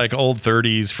all this like old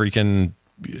 30s freaking,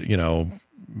 you know,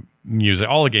 music.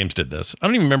 All the games did this. I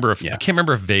don't even remember if I can't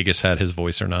remember if Vegas had his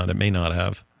voice or not. It may not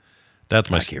have. That's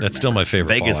still my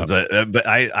favorite. Vegas is but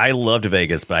I loved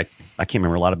Vegas, but I can't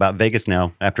remember a lot about Vegas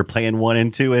now. After playing 1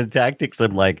 and 2 in Tactics,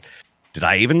 I'm like, did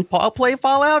I even play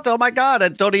Fallout? Oh my God,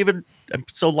 I'm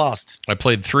so lost. I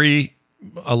played 3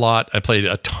 a lot. I played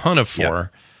a ton of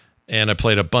 4, and I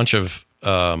played a bunch of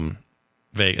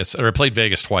Vegas, or I played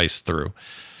Vegas twice through.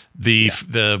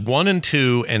 The 1 and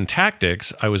 2 and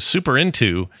Tactics I was super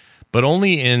into, but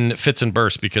only in fits and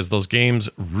bursts because those games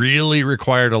really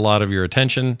required a lot of your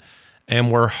attention and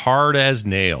were hard as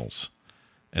nails.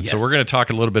 And so we're going to talk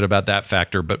a little bit about that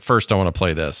factor, but first I want to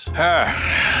play this.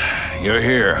 You're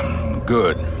here.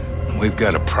 Good. We've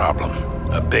got a problem.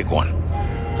 A big one.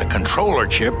 The controller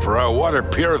chip for our water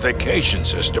purification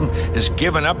system has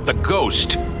given up the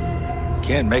ghost.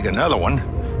 Can't make another one,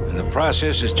 and the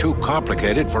process is too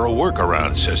complicated for a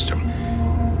workaround system.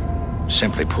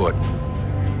 Simply put,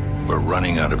 we're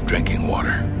running out of drinking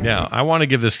water. Now, I want to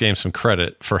give this game some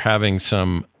credit for having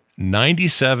some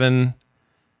 97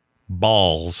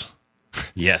 balls.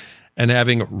 Yes. And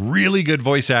having really good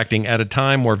voice acting at a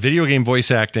time where video game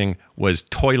voice acting was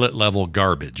toilet level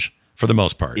garbage for the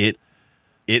most part. It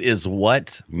is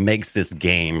what makes this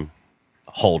game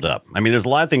hold up. I mean, there's a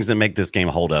lot of things that make this game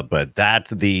hold up, but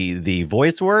the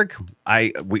voice work,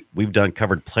 we've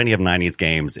covered plenty of 90s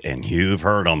games, and you've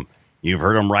heard them. You've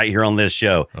heard them right here on this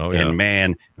show. Oh, yeah. And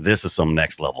man, this is some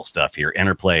next level stuff here.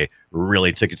 Interplay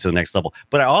really took it to the next level.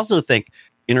 But I also think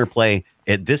Interplay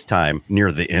at this time,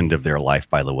 near the end of their life,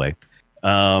 by the way,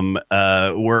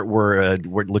 we're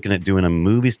looking at doing a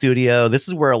movie studio. This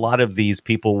is where a lot of these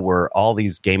people all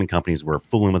these gaming companies were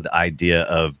fooling with the idea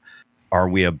of, are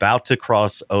we about to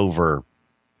cross over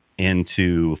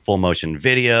into full motion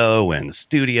video and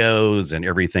studios and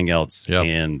everything else? Yep.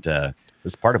 And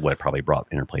it's part of what probably brought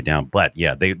Interplay down. But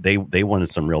yeah, they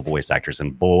wanted some real voice actors,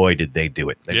 and boy, did they do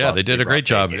it. They did a great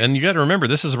job. And you got to remember,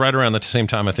 this is right around the same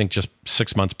time, I think just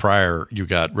 6 months prior, you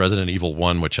got Resident Evil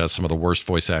 1, which has some of the worst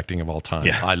voice acting of all time.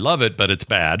 Yeah. I love it, but it's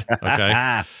bad.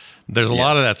 Okay. There's a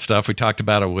lot of that stuff. We talked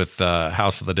about it with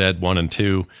House of the Dead 1 and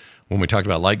 2. When we talked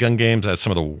about light gun games, that's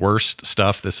some of the worst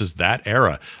stuff. This is that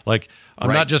era. Like,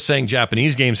 I'm not just saying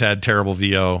Japanese games had terrible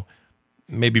VO,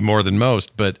 maybe more than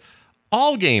most, but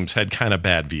all games had kind of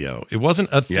bad VO. It wasn't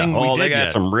a thing we did they got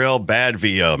yet. some real bad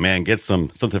VO, man. Get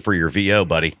something for your VO,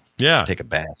 buddy. Yeah. Take a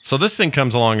bath. So this thing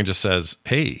comes along and just says,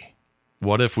 hey,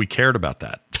 what if we cared about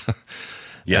that?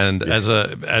 As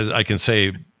I can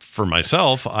say for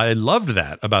myself, I loved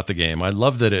that about the game. I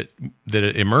loved that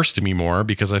it immersed me more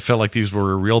because I felt like these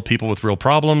were real people with real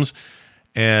problems.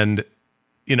 And,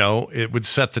 you know, it would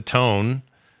set the tone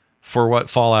for what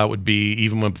Fallout would be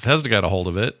even when Bethesda got a hold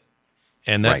of it.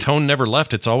 And that tone never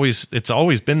left. It's always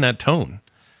been that tone.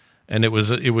 And it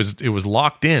was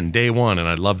locked in day one, and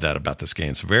I love that about this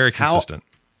game. It's very consistent.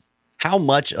 How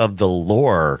much of the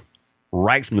lore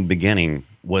right from the beginning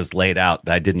was laid out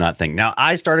that I did not think. Now,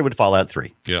 I started with Fallout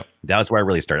 3. Yeah. That was where I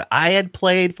really started. I had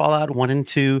played Fallout 1 and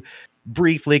 2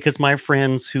 briefly because my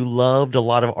friends who loved a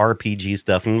lot of RPG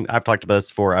stuff, and I've talked about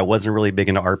this before, I wasn't really big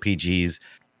into RPGs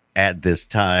at this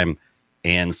time.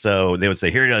 And so they would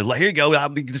say, here you go.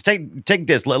 Just take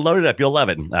this, load it up. You'll love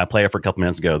it. I played it for a couple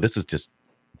minutes ago. This is just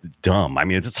dumb. I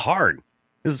mean, it's hard.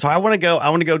 This is how I want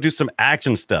to go do some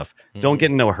action stuff. Mm-hmm. Don't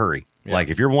get in no hurry. Yeah. Like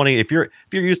if you're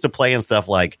used to playing stuff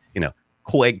like, you know,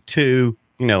 Quake 2,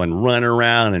 you know, and running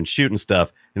around and shooting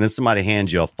stuff, and then somebody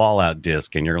hands you a Fallout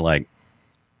disc and you're like,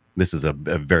 this is a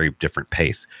very different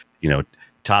pace, you know,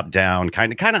 top down,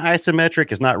 kind of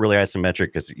isometric. It's not really isometric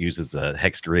because it uses a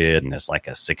hex grid and it's like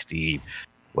a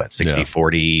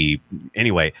 60-40.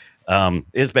 Anyway,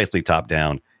 it's basically top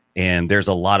down, and there's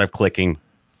a lot of clicking.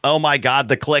 Oh my God,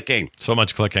 the clicking. So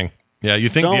much clicking. Yeah, you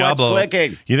think Diablo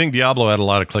had a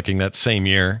lot of clicking that same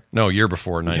year. No, year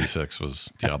before 96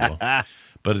 was Diablo.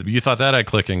 But you thought that had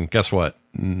clicking. Guess what?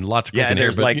 Lots of clicking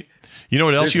here. But you know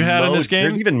what else you had in this game?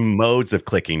 There's even modes of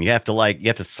clicking. You have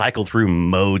to cycle through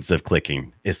modes of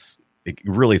clicking. It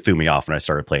really threw me off when I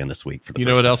started playing this week. For the you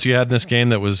know what else you had in this game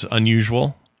that was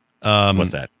unusual? What's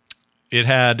that? It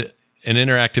had an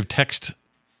interactive text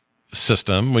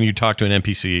system when you talk to an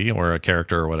NPC or a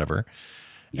character or whatever.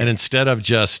 Yes. And instead of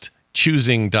just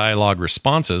choosing dialogue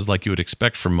responses like you would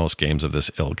expect from most games of this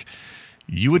ilk,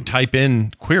 you would type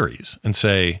in queries and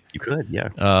say, you could,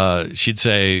 yeah. She'd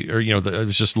say, or, I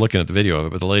was just looking at the video of it,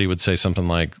 but the lady would say something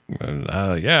like,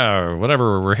 yeah, or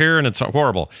whatever, we're here and it's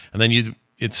horrible. And then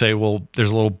it'd say, well,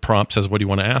 there's a little prompt says, what do you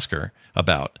want to ask her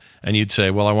about? And you'd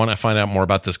say, well, I want to find out more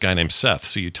about this guy named Seth.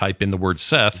 So you type in the word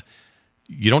Seth.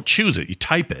 You don't choose it. You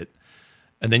type it.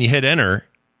 And then you hit enter.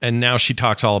 And now she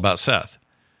talks all about Seth.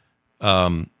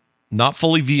 Not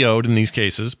fully VO'd in these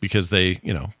cases because they,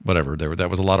 whatever. That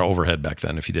was a lot of overhead back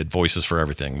then if you did voices for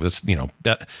everything. This,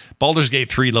 Baldur's Gate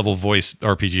 3 level voice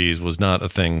RPGs was not a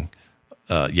thing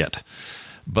yet.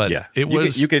 But yeah, it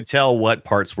was. You could tell what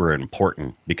parts were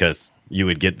important because you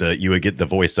would get the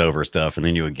voiceover stuff, and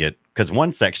then you would get, because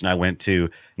one section I went to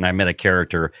and I met a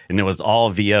character and it was all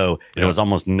VO. And It was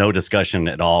almost no discussion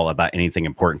at all about anything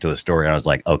important to the story. I was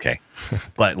like, okay,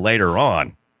 but later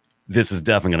on, this is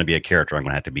definitely going to be a character I'm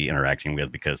going to have to be interacting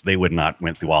with because they would not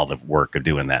went through all the work of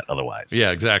doing that otherwise.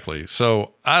 Yeah, exactly.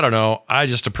 So I don't know. I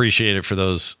just appreciate it for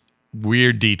those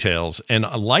weird details. And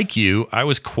like you, I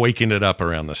was quaking it up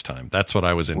around this time. That's what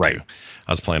I was into. Right.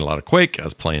 I was playing a lot of Quake. I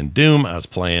was playing Doom. I was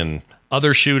playing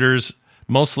other shooters,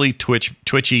 mostly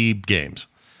twitchy games.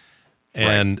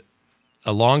 And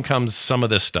along comes some of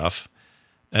this stuff.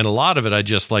 And a lot of it, I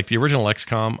just, like the original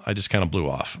XCOM, I just kind of blew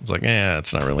off. It's like,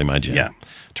 it's not really my jam. Yeah.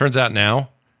 Turns out now,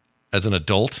 as an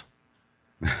adult,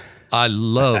 I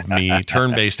love me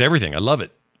turn-based everything. I love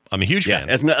it. I'm a huge fan.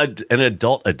 As an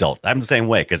adult, I'm the same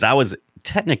way because I was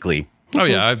technically. Oh,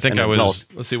 yeah. I think I was, adult.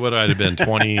 Let's see, what I'd have been,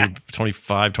 20,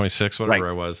 25, 26, whatever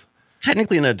I was.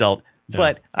 Technically an adult,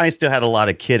 but I still had a lot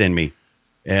of kid in me.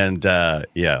 And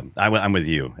I'm with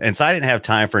you. And so I didn't have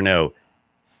time for no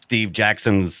Steve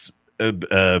Jackson's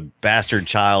bastard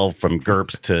child from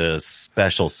GURPS to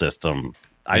special system.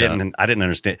 I didn't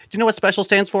understand. Do you know what special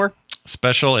stands for?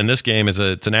 Special in this game it's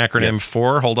an acronym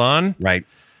for, hold on. Right.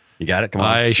 You got it. Come on.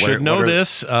 I should know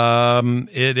this.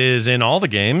 It is in all the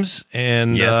games.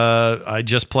 And I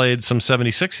just played some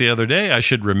 76 the other day. I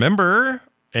should remember.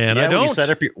 And I don't.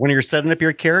 When you're setting up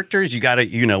your characters, you got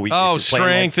to,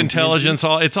 strength, intelligence,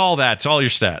 it's all that. It's all your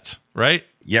stats, right?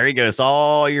 There you go. It's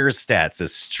all your stats.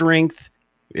 It's strength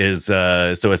is,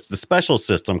 so it's the special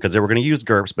system because they were going to use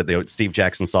GURPS, but Steve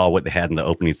Jackson saw what they had in the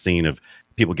opening scene of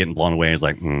people getting blown away. It's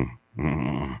like,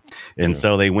 And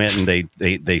so they went and they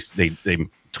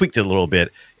tweaked it a little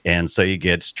bit. And so you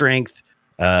get strength,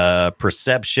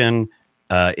 perception,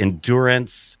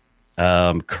 endurance,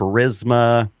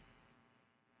 charisma,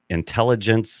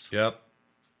 intelligence. Yep.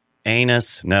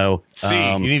 Anus. No. C.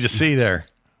 You need to C there.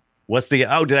 What's the?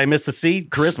 Oh, did I miss the C?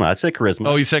 Charisma. I said charisma.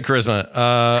 Oh, you said charisma.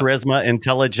 Charisma,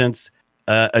 intelligence,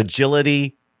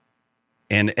 agility,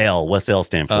 and L. What's L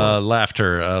stand for?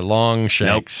 Laughter. Long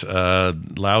shanks. Nope.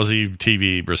 Lousy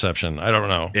TV reception. I don't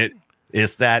know.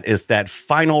 It's that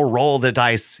final roll of the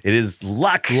dice. It is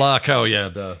luck. Luck. Oh yeah,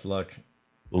 duh. Luck.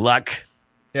 Luck.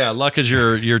 Yeah, luck is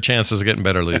your chances of getting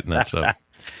better loot and that stuff.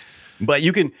 But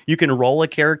you can roll a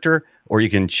character, or you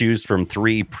can choose from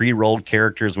 3 pre-rolled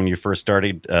characters when you first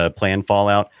started playing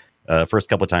Fallout. First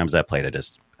couple of times I played, I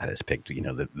just picked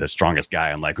the strongest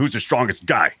guy. I'm like, who's the strongest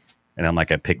guy? And I'm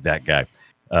like, I picked that guy.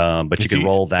 But you can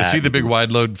roll that. Is he the big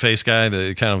wide load face guy?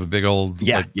 The kind of a big old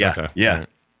Yeah. Right.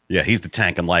 Yeah, he's the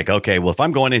tank. I'm like, okay, well, if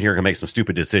I'm going in here and make some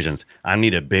stupid decisions, I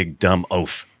need a big dumb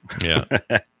oaf. Yeah,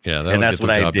 and that's what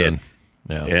I did. Done.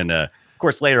 Yeah, and of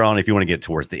course, later on, if you want to get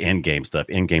towards the end game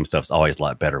stuff's always a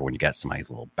lot better when you got somebody who's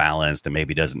a little balanced and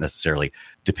maybe doesn't necessarily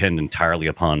depend entirely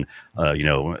upon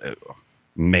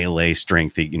melee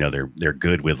strength. They're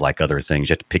good with like other things.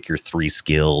 You have to pick your 3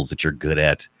 skills that you're good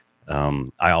at.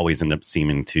 I always end up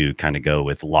seeming to kind of go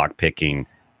with lock picking,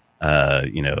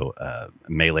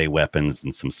 melee weapons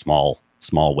and some small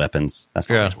weapons.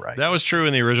 That's always right. That was true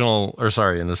in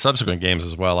the in the subsequent games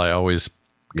as well. I always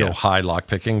go high lock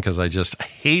picking because I just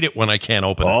hate it when I can't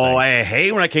open. Oh, I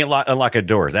hate when I can't unlock a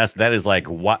door. That is like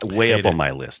way up on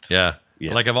my list. Yeah.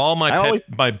 Like of all my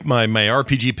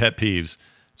RPG pet peeves,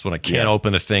 it's when I can't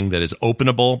open a thing that is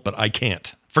openable, but I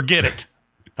can't. Forget it.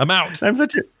 I'm out. I'm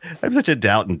such a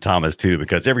Doubting Thomas too,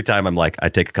 because every time I'm like, I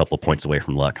take a couple of points away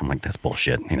from luck. I'm like, that's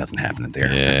bullshit. Ain't nothing happening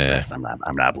there. Yeah.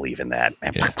 I'm not believing that.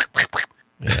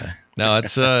 Yeah. No,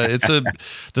 it's the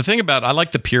thing about, I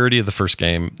like the purity of the first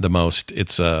game the most.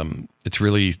 It's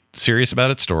really serious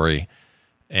about its story,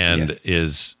 and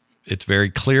it's very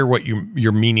clear what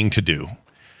you're meaning to do.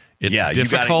 It's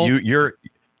difficult.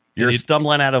 You're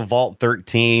stumbling out of Vault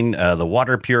 13. The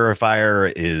water purifier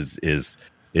is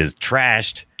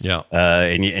trashed. Yeah.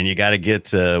 And you got to get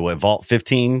to Vault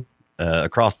 15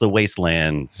 across the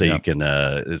wasteland, so you can.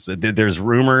 There's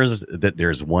rumors that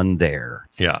there's one there.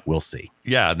 Yeah, we'll see.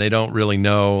 Yeah, they don't really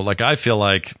know. Like, I feel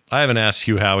like I haven't asked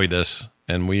Hugh Howey this,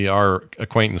 and we are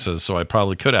acquaintances, so I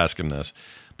probably could ask him this.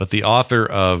 But the author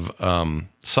of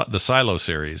the Silo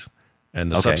series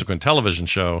and the subsequent television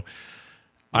show,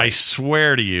 I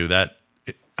swear to you that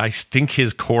I think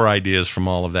his core ideas from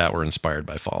all of that were inspired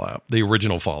by Fallout, the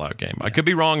original Fallout game. I could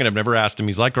be wrong, and I've never asked him.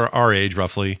 He's like our age,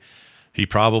 roughly. He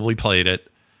probably played it.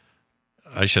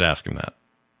 I should ask him that.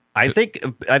 I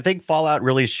think Fallout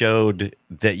really showed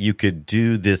that you could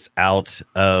do this out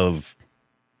of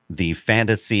the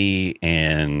fantasy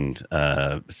and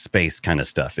space kind of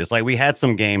stuff. It's like we had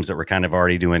some games that were kind of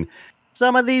already doing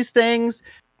some of these things,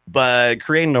 but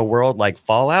creating a world like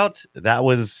Fallout, that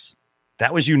was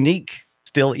unique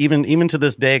still, even to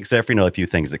this day, except for, a few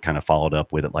things that kind of followed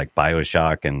up with it, like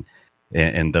BioShock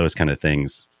and those kind of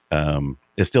things.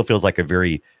 It still feels like a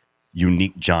very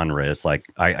unique genre. It's like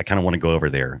I kind of want to go over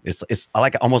there. It's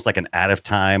like almost like an out of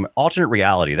time alternate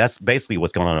reality. That's basically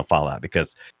what's going on in Fallout,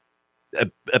 because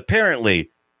apparently,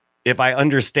 if I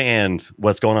understand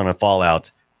what's going on in Fallout,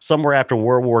 somewhere after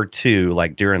World War II,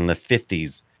 like during the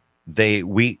 50s,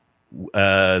 this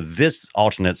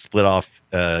alternate split off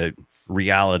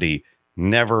reality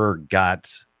never got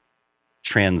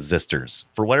transistors.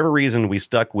 For whatever reason, we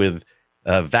stuck with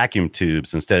vacuum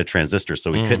tubes instead of transistors, so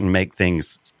we couldn't make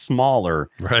things smaller.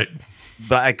 Right.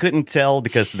 But I couldn't tell,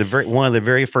 because one of the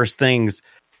very first things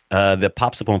that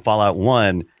pops up on Fallout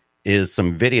 1 is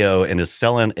some video and is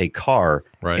selling a car,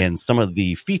 right. And some of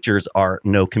the features are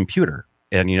no computer.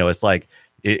 And it's like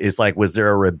was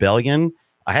there a rebellion?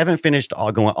 I haven't finished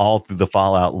going all through the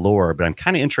Fallout lore, but I'm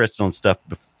kind of interested on stuff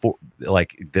before,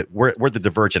 like that where the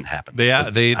Divergent happens. They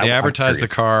advertise the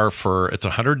car for it's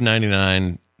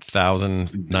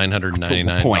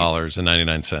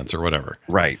 $199,999.99 or whatever.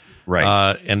 Right.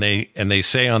 And they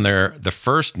say on there the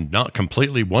first not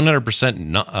completely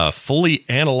 100% fully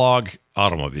analog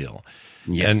automobile.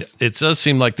 Yes. And it does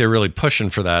seem like they're really pushing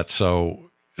for that. So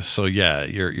yeah,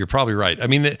 you're probably right. I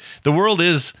mean, the world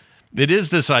is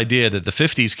this idea that the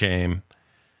 50s came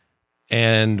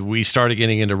and we started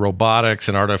getting into robotics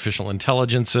and artificial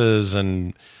intelligences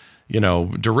and,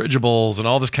 dirigibles and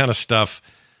all this kind of stuff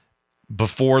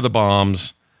before the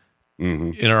bombs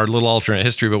in our little alternate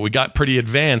history. But we got pretty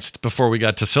advanced before we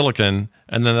got to silicon,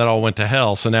 and then that all went to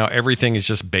hell. So now everything is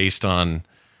just based on,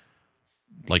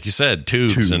 like you said,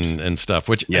 tubes. And stuff,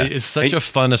 which is such a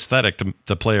fun aesthetic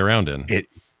to play around in. It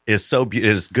is so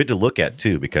beautiful. It is good to look at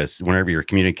too, because whenever you're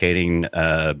communicating,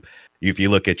 if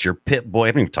you look at your Pip-Boy, I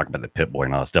haven't even talked about the Pip-Boy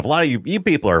and all that stuff. A lot of you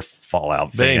people are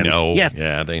Fallout fans. They know. Yes.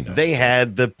 Yeah, they know. They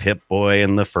had the Pip-Boy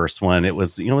in the first one. It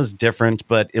was, it was different,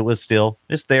 but it was still,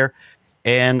 it's there.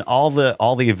 And all the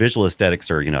visual aesthetics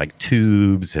are, like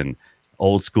tubes and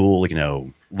old school,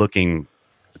 looking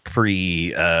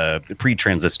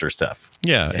pre-transistor stuff.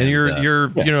 Yeah. And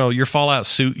your Fallout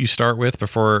suit you start with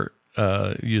before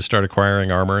you start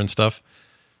acquiring armor and stuff.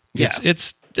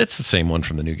 It's the same one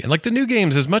from the new game. Like the new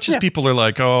games, as much as people are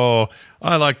like, "Oh,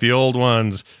 I like the old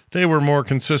ones. They were more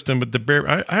consistent." But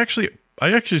I actually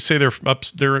say they're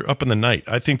up in the night.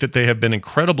 I think that they have been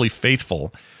incredibly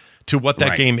faithful to what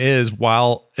that game is,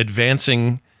 while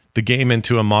advancing the game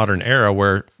into a modern era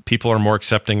where people are more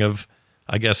accepting of,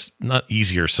 I guess, not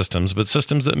easier systems, but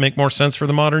systems that make more sense for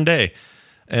the modern day.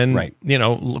 And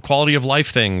quality of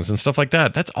life things and stuff like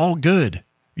that. That's all good.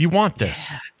 You want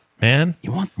this. Yeah. Man,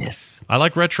 you want this. I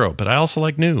like retro, but I also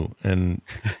like new. And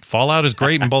Fallout is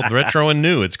great in both retro and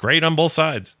new. It's great on both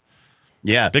sides.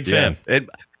 Yeah. Big fan.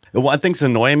 One thing's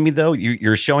annoying me, though.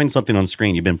 You're showing something on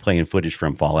screen. You've been playing footage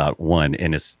from Fallout 1,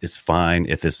 and it's fine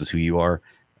if this is who you are.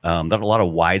 There's a lot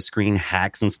of widescreen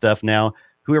hacks and stuff now.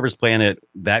 Whoever's playing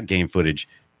that game footage,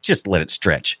 just let it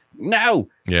stretch. No.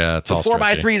 Yeah, it's all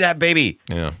 4x3, that baby.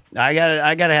 Yeah. I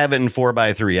gotta have it in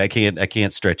 4x3. I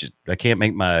can't stretch it. I can't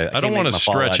make my. I don't want to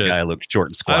stretch it. Guy look short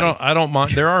and squat. I don't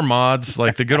mod. There are mods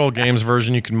like the good old games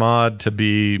version. You can mod to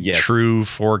be true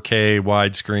 4K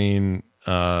widescreen.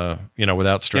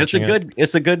 Without stretching.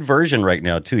 It's a good version right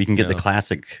now too. You can get the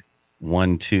classic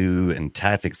 1, 2, and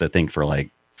Tactics. I think for like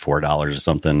 $4 or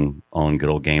something on Good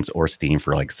Old Games, or Steam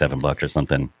for like $7 or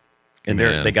something. And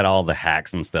they got all the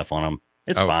hacks and stuff on them.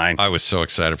 It's fine. I was so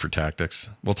excited for Tactics.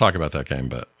 We'll talk about that game,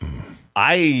 but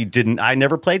I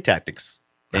never played Tactics.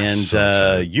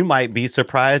 And you might be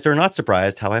surprised or not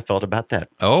surprised how I felt about that.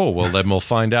 Oh, well, then we'll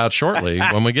find out shortly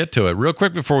when we get to it. Real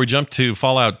quick, before we jump to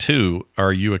Fallout 2,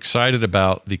 are you excited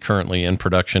about the currently in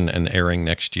production and airing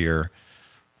next year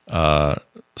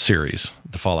series,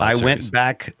 the Fallout series? I went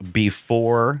back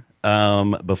before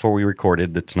we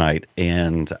recorded tonight,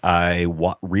 and I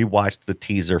rewatched the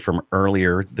teaser from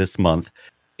earlier this month.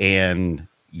 And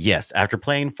yes, after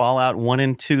playing Fallout 1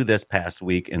 and 2 this past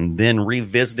week, and then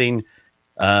revisiting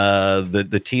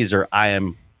the teaser, I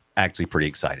am actually pretty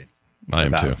excited. I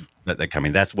am too. That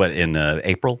coming. That's what in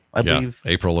April, I believe.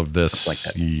 April of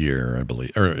this year, I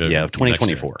believe. Or, of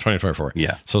 2024. 2024.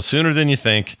 Yeah. So sooner than you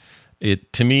think.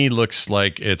 It to me looks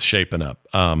like it's shaping up.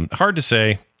 Hard to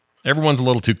say. Everyone's a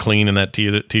little too clean in that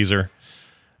teaser.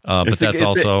 But that's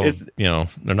also,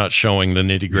 they're not showing the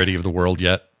nitty gritty of the world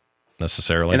yet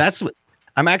necessarily. And that's what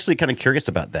I'm actually kind of curious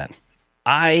about that.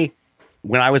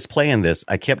 When I was playing this,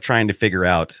 I kept trying to figure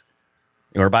out,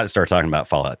 we're about to start talking about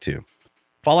Fallout 2.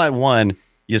 Fallout 1,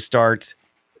 you start,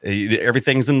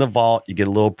 everything's in the vault. You get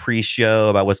a little pre-show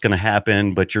about what's going to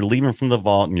happen, but you're leaving from the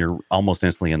vault and you're almost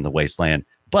instantly in the wasteland.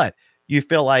 But you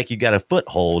feel like you got a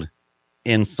foothold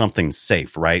in something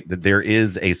safe, right? That there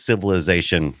is a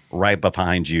civilization right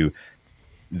behind you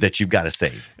that you've got to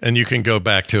save. And you can go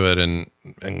back to it and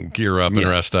gear up and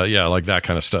rest up. Yeah, like that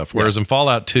kind of stuff. Whereas in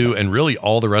Fallout 2 and really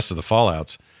all the rest of the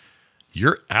Fallouts,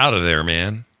 you're out of there,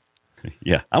 man.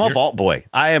 Yeah, I'm a vault boy.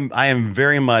 I am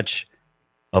very much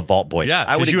a vault boy.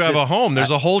 Yeah, because you have a home. There's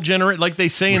a whole generation, like they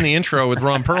say in the intro with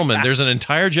Ron Perlman, there's an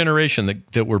entire generation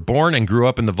that were born and grew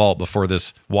up in the vault before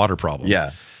this water problem.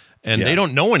 Yeah. And they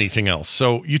don't know anything else.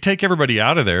 So you take everybody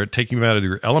out of there, taking them out of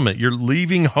your element. You're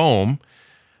leaving home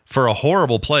for a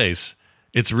horrible place.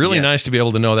 It's really nice to be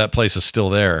able to know that place is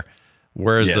still there.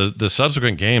 Whereas the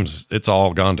subsequent games, it's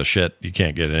all gone to shit. You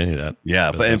can't get any of that.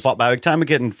 Yeah, business. But by the time we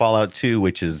get in Fallout 2,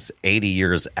 which is 80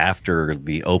 years after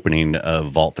the opening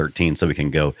of Vault 13, so we can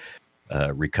go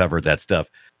recover that stuff,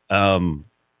 the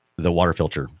water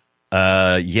filter.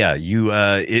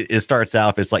 It starts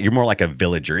out, it's like you're more like a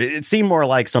villager. It seemed more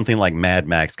like something like Mad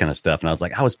Max kind of stuff. And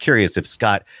I was curious if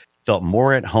Scott felt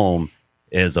more at home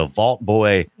as a vault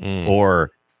boy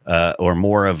or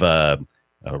more of a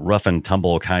rough and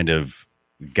tumble kind of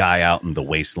guy out in the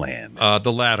wasteland.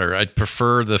 The latter. I'd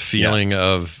prefer the feeling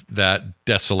of that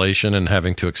desolation and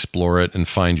having to explore it and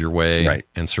find your way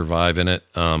and survive in it.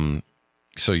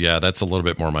 So yeah, that's a little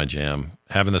bit more my jam.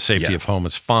 Having the safety of home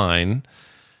is fine,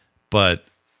 but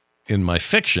in my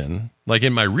fiction, like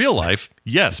in my real life,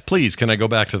 yes, please, can I go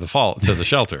back to the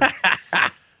shelter?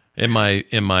 In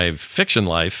my fiction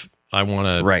life, I want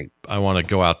to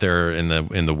go out there in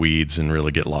the weeds and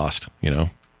really get lost,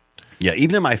 Yeah,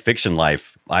 even in my fiction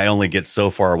life, I only get so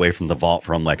far away from the vault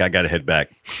from I got to head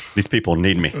back. These people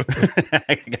need me.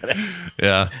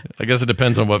 Yeah, I guess it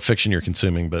depends on what fiction you're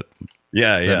consuming, but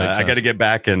yeah, I got to get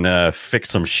back and fix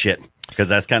some shit, because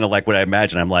that's kind of like what I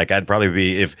imagine. I'm like, I'd probably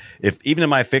be if even in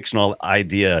my fictional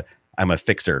idea, I'm a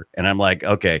fixer, and I'm like,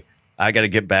 okay, I got to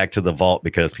get back to the vault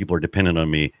because people are dependent on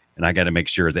me. And I got to make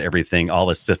sure that everything, all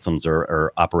the systems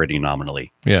are operating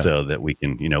nominally so that we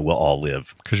can, we'll all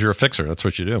live. Because you're a fixer. That's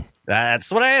what you do.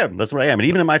 That's what I am. And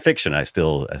even in my fiction, I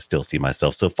still see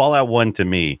myself. So Fallout 1 to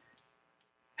me,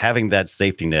 having that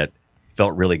safety net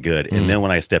felt really good. And then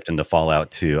when I stepped into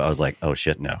Fallout 2, I was like, oh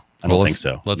shit, no, I don't think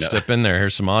so. Let's step in there.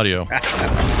 Here's some audio.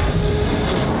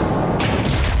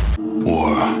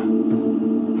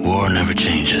 War never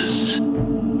changes.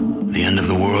 The end of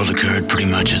the world occurred pretty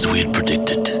much as we had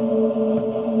predicted.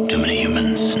 Too many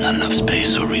humans, not enough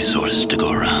space or resources to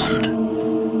go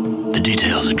around. The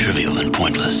details are trivial and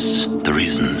pointless. The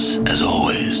reasons, as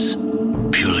always,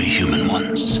 purely human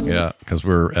ones. Yeah, because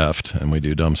we're effed and we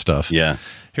do dumb stuff. Yeah.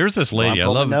 Here's this lady. I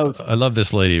love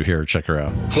this lady here. Check her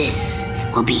out. This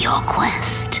will be your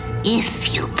quest,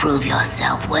 if you prove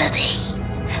yourself worthy.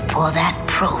 For that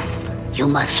proof, you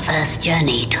must first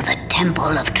journey to the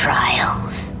Temple of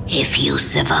Trials. If you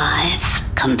survive,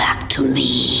 come back to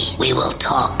me. We will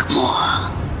talk more.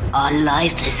 Our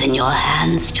life is in your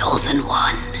hands, Chosen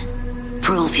One.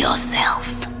 Prove yourself.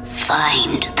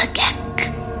 Find the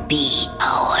Gek. Be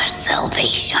our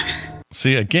salvation.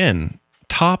 See, again,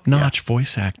 top-notch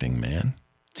voice acting, man.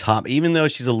 Even though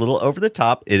she's a little over the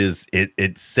top,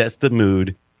 it sets the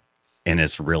mood, and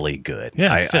it's really good.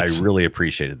 Yeah, I really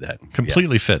appreciated that.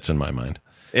 Completely fits in my mind.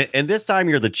 And this time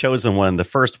you're the chosen one. The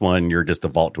first one, you're just a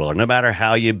vault dweller. No matter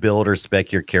how you build or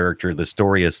spec your character, the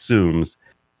story assumes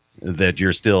that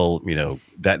you're still,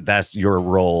 that's your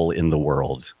role in the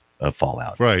world of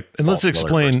Fallout. Right. And let's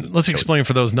explain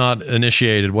for those not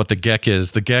initiated what the GECK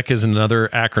is. The GECK is another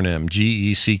acronym,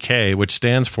 GECK, which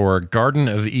stands for Garden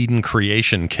of Eden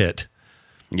Creation Kit.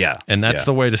 Yeah. And that's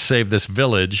the way to save this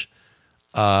village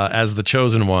as the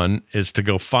chosen one, is to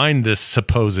go find this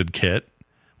supposed kit,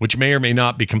 which may or may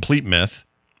not be complete myth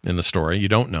in the story. You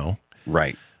don't know.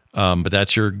 Right. But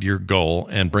that's your goal,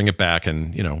 and bring it back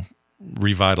and,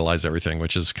 revitalize everything,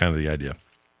 which is kind of the idea.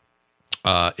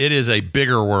 It is a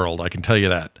bigger world, I can tell you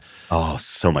that. Oh,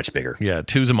 so much bigger. Yeah,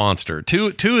 2's a monster.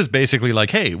 2 is basically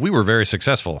like, hey, we were very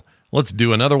successful. Let's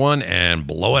do another one and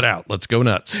blow it out. Let's go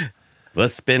nuts.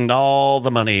 Let's spend all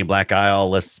the money, Black Isle.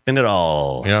 Let's spend it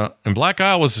all. Yeah, and Black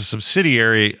Isle was a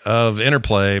subsidiary of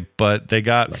Interplay, but they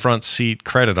got front seat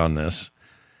credit on this.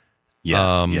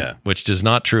 Yeah, which is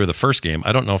not true of the first game.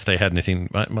 I don't know if they had anything.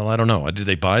 Well, I don't know. Did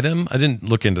they buy them? I didn't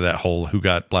look into that whole who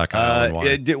got Black Isle and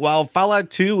why. While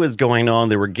Fallout 2 was going on,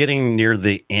 they were getting near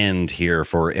the end here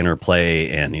for Interplay,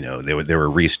 and they were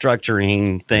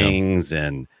restructuring things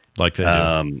and like they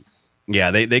do.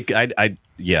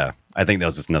 I think that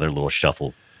was just another little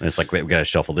shuffle. And it's like we got to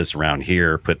shuffle this around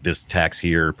here, put this tax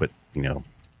here,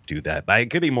 do that. But it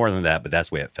could be more than that, but that's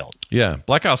the way it felt. Yeah.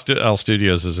 Black Isle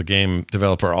Studios is a game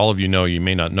developer. All of you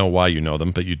may not know why you know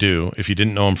them, but you do. If you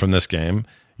didn't know them from this game,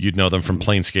 you'd know them from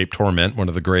Planescape Torment, one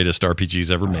of the greatest RPGs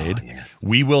ever made. Yes.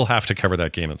 We will have to cover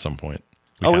that game at some point.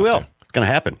 We will. It's going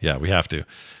to happen. Yeah, we have to.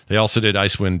 They also did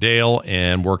Icewind Dale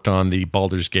and worked on the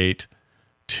Baldur's Gate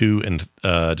 2 and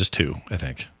just 2, I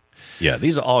think. Yeah,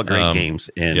 these are all great games,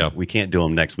 and we can't do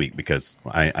them next week because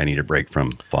I need a break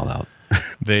from Fallout.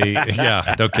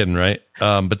 No kidding, right?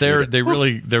 But they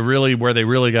really where they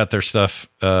really got their stuff,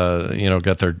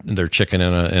 got their chicken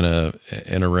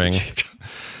in a ring.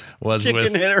 Was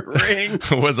chicken in a ring.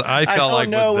 I don't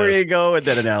know where you go with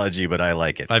that analogy, but I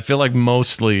like it. I feel like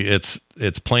mostly it's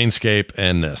Planescape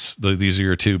and this. These are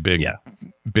your two big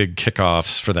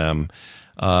kickoffs for them.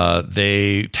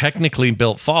 They technically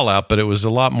built Fallout, but it was a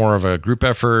lot more of a group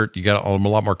effort. You got a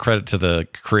lot more credit to the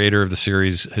creator of the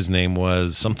series. His name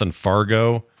was something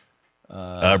Fargo.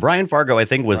 Brian Fargo, I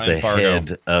think, was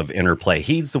head of Interplay.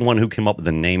 He's the one who came up with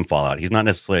the name Fallout. He's not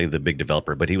necessarily the big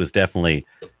developer, but he was definitely,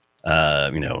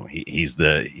 he's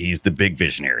the big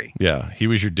visionary. Yeah, he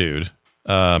was your dude.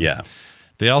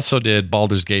 They also did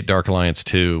Baldur's Gate Dark Alliance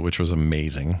 2, which was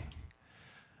amazing.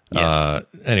 Yes.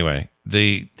 Anyway.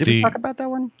 Did we talk about that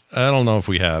one? I don't know if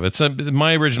we have. It's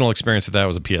my original experience with that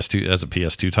was a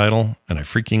PS2 title, and I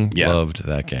freaking loved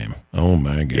that game. Oh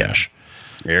my gosh.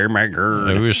 Oh my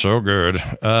god. It was so good.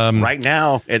 Right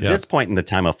now, at this point in the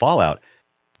time of Fallout,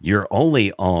 you're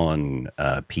only on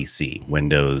PC.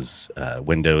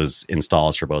 Windows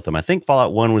installs for both of them. I think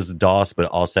Fallout 1 was DOS, but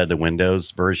it also had the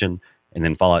Windows version, and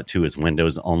then Fallout 2 is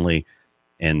Windows only.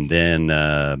 And then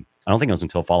I don't think it was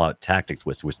until Fallout Tactics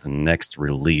was the next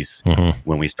release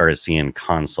when we started seeing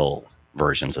console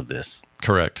versions of this.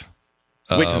 Correct.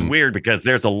 Which is weird because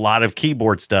there's a lot of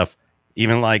keyboard stuff,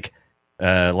 even like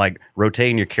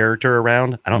rotating your character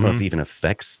around. I don't know if it even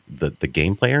affects the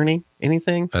gameplay or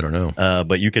anything. I don't know.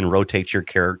 But you can rotate your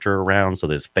character around so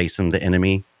that it's facing the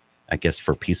enemy, I guess,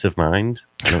 for peace of mind.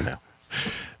 I don't know.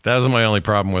 That was my only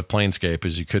problem with Planescape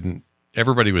is you couldn't.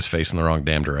 Everybody was facing the wrong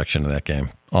damn direction in that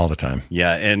game all the time.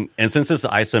 Yeah, and since it's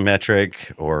isometric,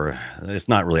 or it's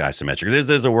not really isometric,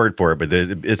 there's a word for it, but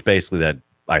it's basically that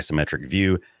isometric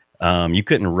view. You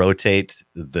couldn't rotate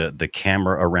the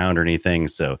camera around or anything,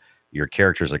 so your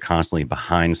characters are constantly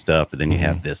behind stuff. But then you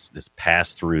have this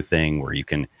pass through thing where you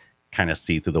can kind of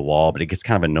see through the wall, but it gets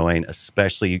kind of annoying,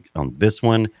 especially on this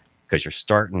one because you're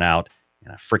starting out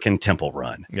in a freaking temple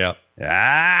run. Yep.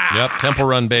 Yep. Temple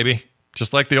run, baby.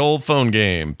 Just like the old phone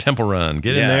game, Temple Run.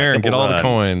 Get in there and get all the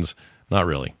coins. Not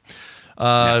really.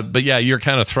 But you're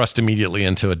kind of thrust immediately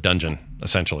into a dungeon,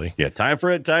 essentially. Yeah, time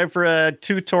for a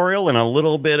tutorial and a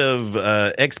little bit of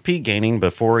XP gaining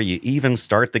before you even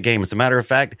start the game. As a matter of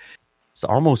fact, it's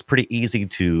almost pretty easy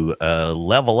to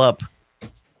level up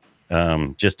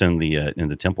just in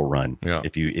the Temple Run. Yeah.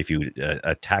 If you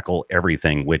tackle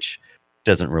everything, which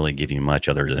doesn't really give you much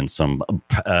other than some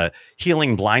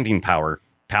healing blinding powder.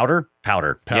 Powder,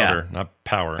 not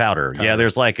power. Powder. Yeah,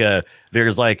 there's like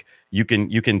you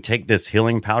can take this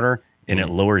healing powder and it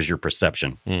lowers your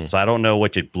perception. So I don't know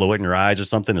what you blow it in your eyes or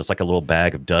something. It's like a little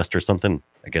bag of dust or something.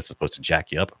 I guess it's supposed to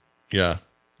jack you up. Yeah,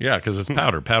 because it's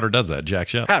powder. Powder does that,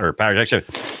 jacks you up. Powder jacks you up.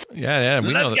 Yeah.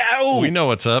 Let's go. We know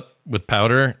what's up with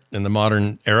powder in the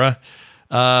modern era.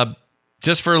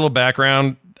 Just for a little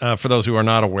background, for those who are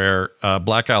not aware,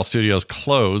 Black Isle Studios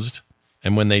closed,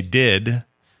 and when they did.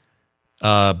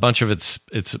 A bunch of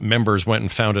its members went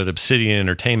and founded Obsidian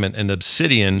Entertainment, and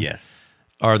Obsidian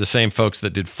are the same folks that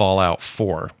did Fallout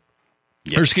 4.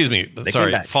 Yes. Or excuse me,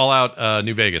 Fallout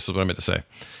New Vegas is what I meant to say.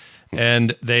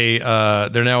 And they're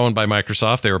now owned by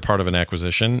Microsoft. They were part of an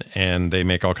acquisition, and they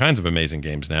make all kinds of amazing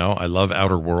games now. I love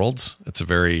Outer Worlds. It's a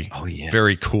very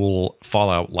cool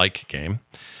Fallout-like game.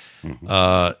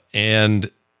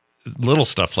 And little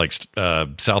stuff like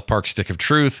South Park Stick of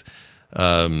Truth.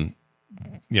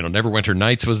 Neverwinter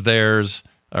Nights was theirs,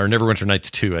 or Neverwinter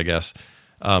Nights 2, I guess.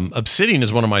 Obsidian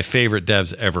is one of my favorite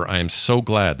devs ever. I am so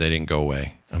glad they didn't go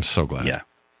away. I'm so glad. Yeah.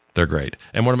 They're great.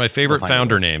 And one of my favorite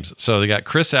founder names. So they got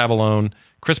Chris Avallone,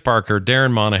 Chris Parker,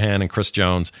 Darren Monahan, and Chris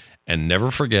Jones. and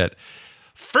never forget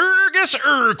Fergus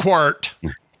Urquhart.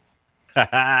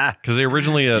 Because they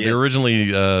originally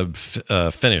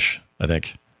Finnish, I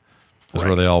think, is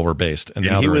where they all were based, and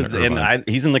now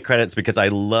he's in the credits because I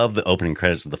love the opening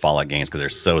credits of the Fallout games because they're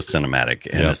so cinematic,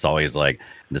 and it's always like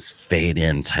this fade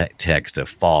in text of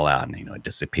Fallout, and it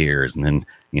disappears, and then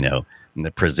and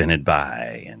they're presented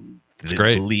by and it's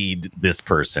great. Lead this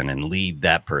person and lead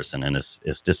that person, and it's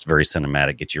just very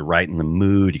cinematic. Get you right in the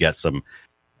mood. You got some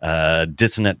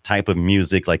dissonant type of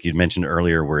music, like you mentioned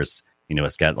earlier, where it's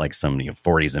it's got like some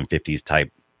 40s and 50s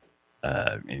type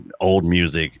old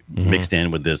music mixed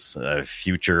in with this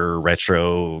future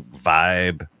retro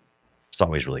vibe. It's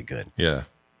always really good. Yeah,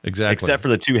 exactly. Except for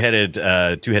the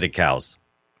two-headed cows.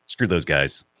 Screw those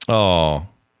guys. Oh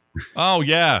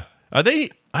yeah. Are they?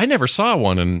 I never saw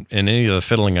one in any of the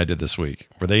fiddling I did this week.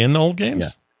 Were they in the old games? Yeah.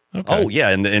 Okay. Oh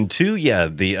yeah, and two,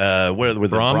 the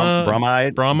Brahma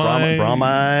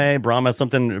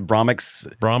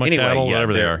cattle,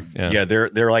 whatever they are. Yeah,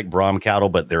 they're like Brahm cattle,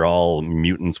 but they're all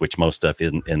mutants, which most stuff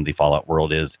in the Fallout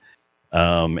world is.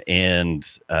 And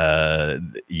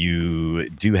you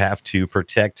do have to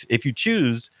protect if you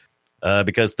choose,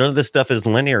 because none of this stuff is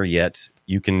linear yet.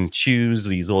 You can choose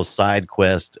these little side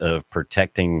quests of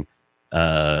protecting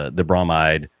the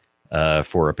Bromide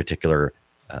for a particular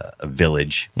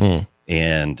village,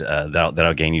 and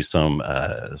that'll gain you some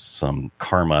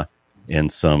karma and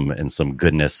some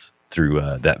goodness through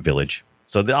that village.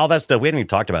 So all that stuff, we haven't even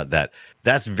talked about that.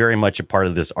 That's very much a part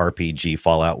of this RPG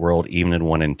Fallout world, even in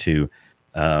 1 and 2,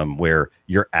 where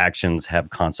your actions have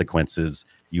consequences.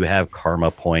 You have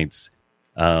karma points,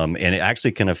 and it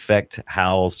actually can affect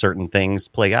how certain things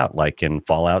play out. Like in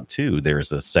Fallout 2,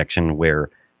 there's a section where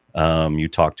you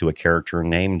talk to a character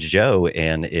named Joe,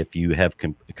 and if you have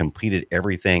completed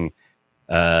everything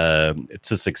to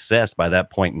success by that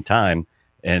point in time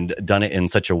and done it in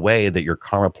such a way that your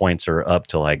karma points are up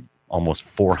to like almost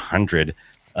 400,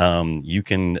 you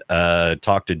can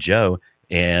talk to Joe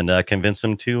and convince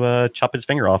him to chop his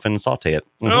finger off and saute it.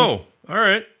 Oh, all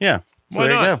right. Yeah. So why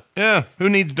there not? You go. Yeah. Who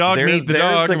needs dog meat? The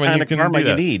dog the when kind you of can karma do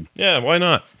that. you need. Yeah. Why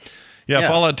not? Yeah.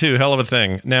 Fallout 2, hell of a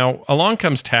thing. Now along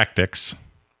comes Tactics.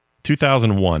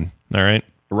 2001. All right.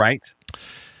 Right.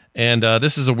 And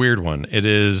this is a weird one. It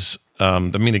is,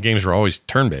 the games were always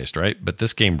turn-based, right? But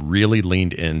this game really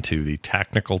leaned into the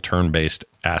tactical turn-based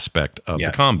aspect of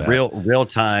the combat. Real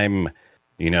time,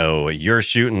 you're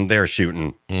shooting, they're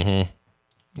shooting. Mm-hmm.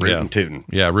 Rootin' tootin'.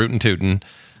 Yeah, rootin' tootin'.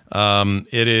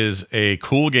 It is a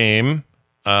cool game.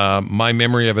 My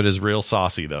memory of it is real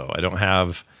saucy, though. I don't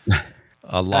have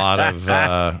a lot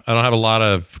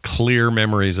of clear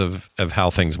memories of how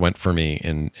things went for me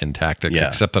in Tactics,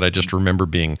 except that I just remember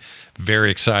being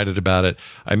very excited about it.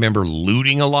 I remember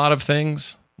looting a lot of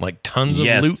things, like tons of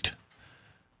loot.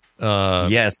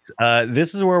 Yes.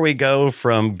 This is where we go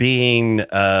from being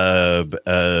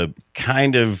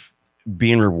kind of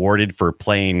being rewarded for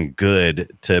playing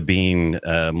good to being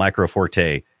Micro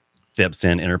Forte steps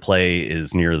in. Interplay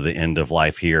is near the end of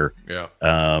life here. Yeah.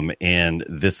 And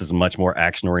this is much more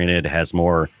action oriented, has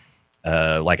more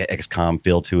like an XCOM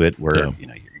feel to it, where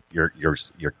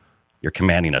you're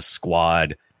commanding a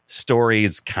squad.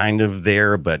 Story's kind of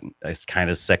there, but it's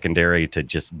kind of secondary to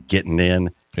just getting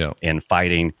in and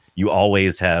fighting. You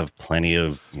always have plenty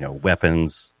of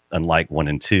weapons, unlike 1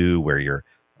 and 2, where you're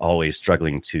always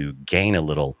struggling to gain a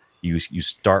little. You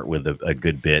start with a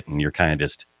good bit, and you're kind of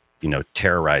just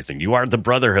terrorizing. You are the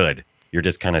Brotherhood. You're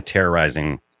just kind of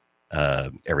terrorizing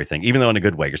everything, even though in a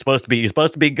good way. You're supposed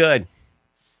to be good,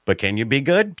 but can you be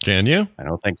good? Can you? I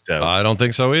don't think so. I don't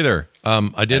think so either.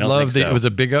 I did love it was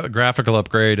a big graphical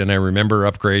upgrade, and I remember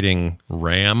upgrading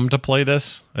RAM to play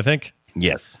this, I think.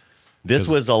 Yes. This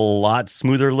was a lot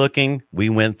smoother looking. We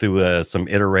went through some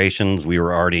iterations. We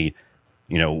were already,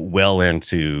 well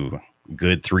into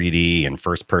good 3D and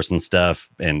first person stuff.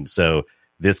 And so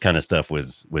this kind of stuff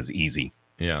was easy.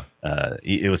 Yeah.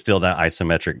 It was still that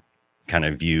isometric kind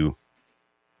of view.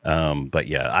 But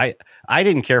yeah, I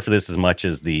didn't care for this as much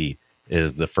as the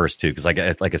first two. Cause like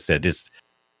I said,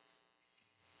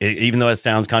 even though it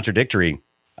sounds contradictory,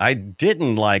 I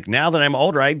didn't like, now that I'm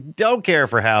older, I don't care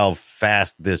for how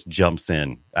fast this jumps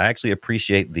in. I actually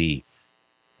appreciate the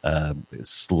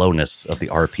slowness of the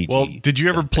RPG. Well, did you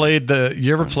ever play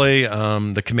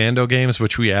the Commando games,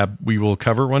 which we will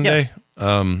cover one day?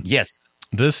 Yes.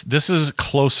 This is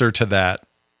closer to that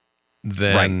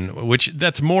than which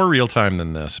that's more real time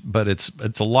than this, but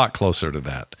it's a lot closer to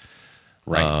that.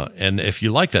 Right. And if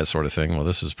you like that sort of thing, well,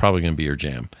 this is probably going to be your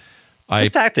jam.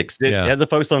 It's tactics. It has a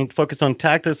focus on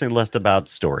tactics and less about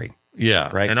story. Yeah.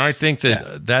 Right. And I think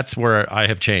that that's where I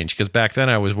have changed, because back then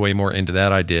I was way more into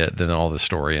that idea than all the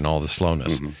story and all the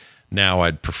slowness. Mm-hmm. Now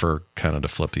I'd prefer kind of to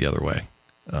flip the other way.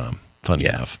 Funny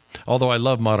enough. Although I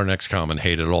love modern XCOM and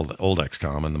hated old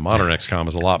XCOM, and the modern XCOM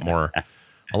is a lot more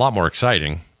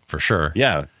exciting for sure.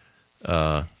 Yeah.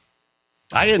 I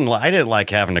didn't like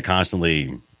having to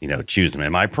constantly, choose them.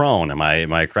 Am I prone? Am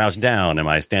I crouched down? Am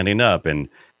I standing up? And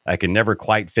I can never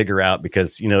quite figure out,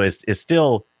 because,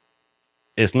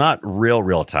 it's not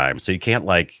real time. So you can't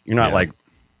you're not like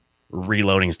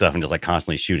reloading stuff and just like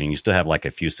constantly shooting. You still have like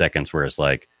a few seconds where it's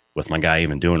like, what's my guy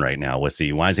even doing right now? Why is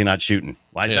he not shooting?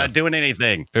 Why is he not doing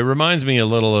anything? It reminds me a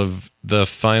little of the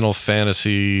Final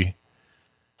Fantasy.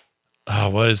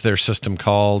 What is their system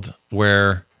called?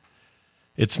 Where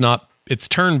it's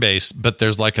turn-based, but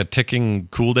there's like a ticking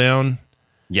cooldown.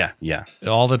 Yeah.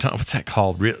 All the time. What's that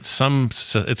called?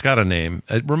 It's got a name.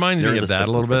 It reminds me of that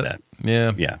a little bit.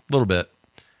 Yeah, a little bit.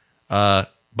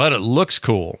 But it looks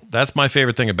cool. That's my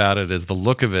favorite thing about it, is the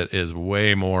look of it is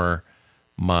way more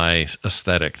my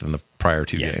aesthetic than the prior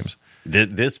two games.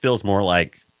 This feels more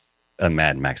like a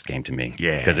Mad Max game to me.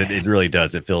 Yeah. Because it really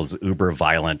does. It feels uber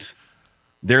violent.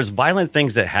 There's violent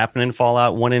things that happen in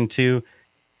Fallout 1 and 2,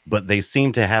 but they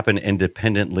seem to happen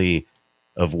independently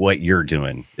of what you're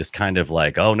doing. It's kind of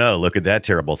like, oh no, look at that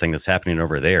terrible thing that's happening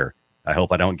over there. I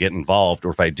hope I don't get involved, or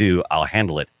if I do, I'll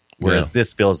handle it. Whereas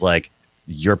this feels like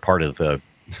you're part of the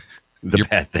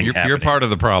bad thing happening. You're part of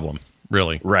the problem,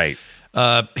 really. Right.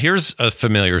 Here's a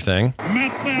familiar thing.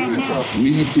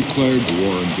 We have declared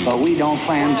war, but we don't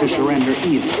plan to surrender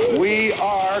either. We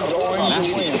are going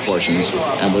to win. Proportions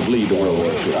and would lead to World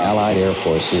War II. Allied air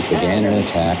forces began an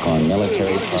attack on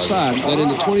military targets. Decide that in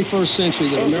the 21st century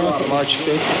that America... March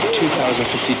 5th,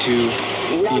 2052,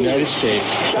 the United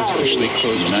States has officially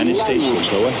closed. The United States will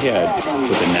go ahead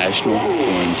with a national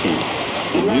quarantine.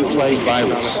 The new plague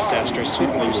virus.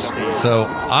 So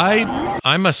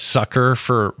I'm a sucker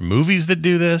for movies that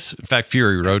do this. In fact,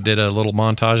 Fury Road did a little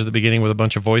montage at the beginning with a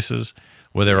bunch of voices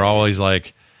where they're always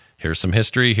like, here's some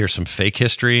history, here's some fake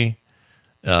history.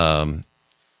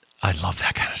 I love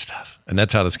that kind of stuff. And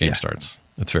that's how this game starts.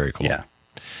 It's very cool. Yeah.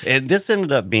 And this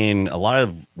ended up being a lot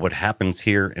of what happens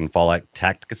here in Fallout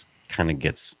Tactics kind of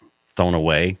gets thrown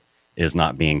away, is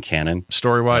not being canon.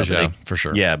 Story-wise, for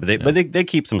sure. Yeah, but they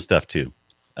keep some stuff too.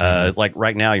 Like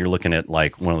right now, you're looking at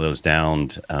like one of those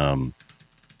downed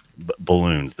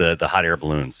balloons, the hot air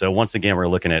balloons. So once again, we're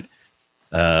looking at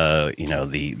that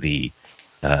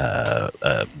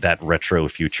retro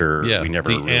future. Yeah, we never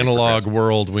the really analog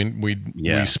world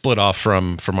we split off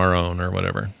from our own or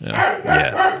whatever.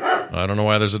 Yeah. I don't know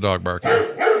why there's a dog barking.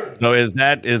 No, is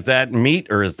that meat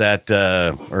or is that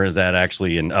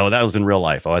actually in? Oh, that was in real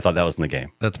life. Oh, I thought that was in the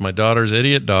game. That's my daughter's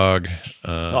idiot dog.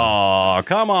 Oh,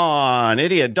 come on,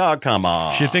 idiot dog, come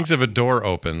on. She thinks if a door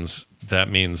opens, that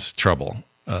means trouble.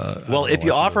 Well, if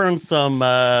you offer him some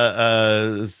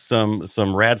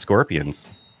rad scorpions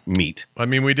meat. I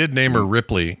mean, we did name her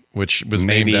Ripley, which was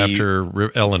named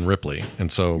after Ellen Ripley,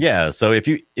 and so So if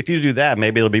you do that,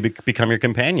 maybe it'll become your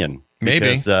companion.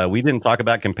 Maybe, because we didn't talk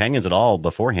about companions at all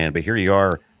beforehand, but here you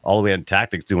are, all the way in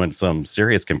Tactics, doing some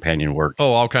serious companion work.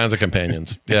 Oh, all kinds of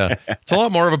companions. Yeah, it's a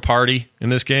lot more of a party in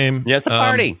this game. Yes, a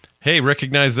party. Hey,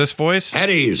 recognize this voice?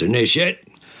 At ease, initiate.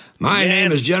 My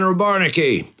name is General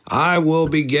Barnaky. I will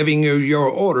be giving you your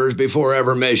orders before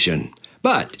every mission.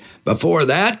 But before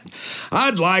that,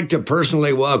 I'd like to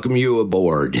personally welcome you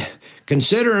aboard.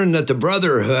 Considering that the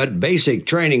Brotherhood basic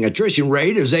training attrition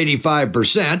rate is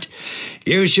 85%,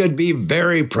 you should be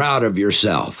very proud of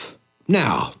yourself.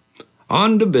 Now,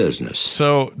 on to business.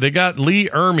 So they got Lee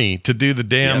Ermey to do the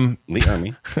damn Lee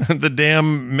Ermey, the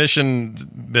damn mission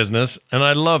business, and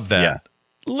I love that. Yeah.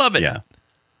 Love it.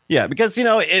 Yeah, because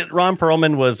Ron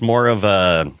Perlman was more of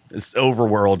a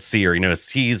overworld seer,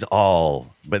 sees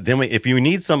all. But then if you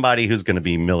need somebody who's going to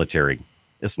be military,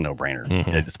 it's a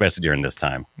no-brainer, especially during this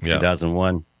time.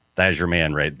 2001, that is your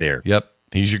man right there. Yep,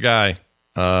 he's your guy.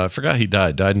 I forgot he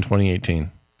died in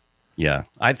 2018. Yeah,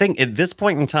 I think at this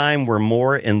point in time, we're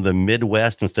more in the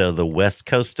Midwest instead of the West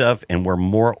Coast stuff, and we're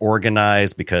more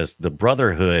organized because the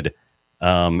Brotherhood,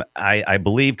 I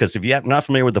believe, because if you're not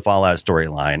familiar with the Fallout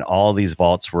storyline, all these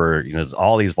vaults were, there's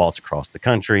all these vaults across the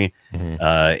country.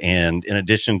 And in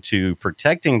addition to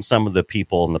protecting some of the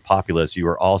people and the populace, you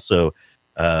were also,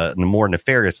 more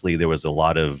nefariously, there was a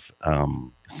lot of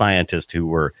scientists who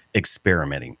were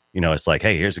experimenting. It's like,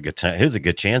 hey, here's a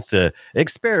good chance to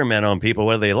experiment on people,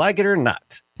 whether they like it or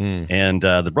not. And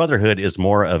the Brotherhood is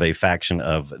more of a faction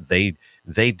of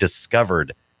they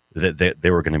discovered that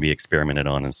they were going to be experimented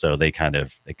on, and so they kind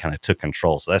of took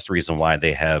control. So that's the reason why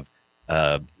they have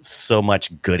so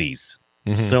much goodies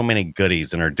so many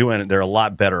goodies and they're a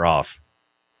lot better off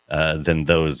than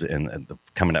those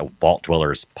coming out Vault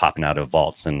Dwellers popping out of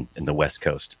vaults in the West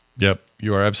Coast. Yep,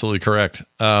 you are absolutely correct.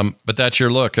 But that's your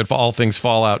look at all things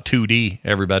Fallout 2D,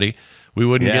 everybody. We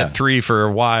wouldn't get 3 for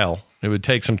a while. It would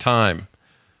take some time.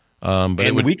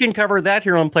 But we can cover that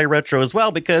here on Play Retro as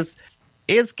well, because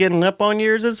it's getting up on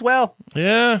years as well.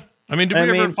 Yeah. I mean,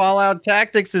 Fallout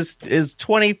Tactics is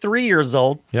 23 years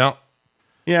old. Yeah.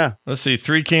 Yeah. Let's see.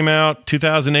 3 came out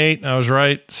 2008. I was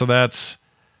right. So that's...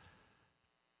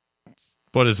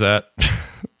 What is that?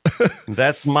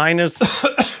 That's minus...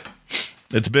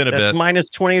 It's been a bit. That's minus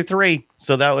 23.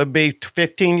 So that would be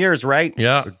 15 years, right?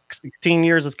 Yeah. 16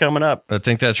 years is coming up. I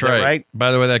think that's right. Right.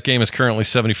 By the way, that game is currently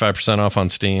 75% off on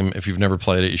Steam. If you've never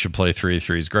played it, you should play 3.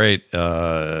 3 is great.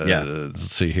 Let's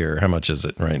see here. How much is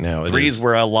it right now? 3s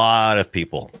were a lot of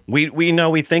people. We know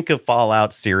we think of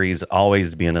Fallout series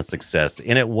always being a success,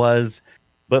 and it was.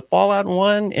 But Fallout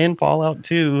 1 and Fallout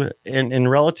 2, in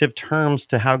relative terms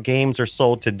to how games are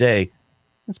sold today,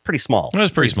 it's pretty small. It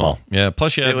was pretty small. Yeah.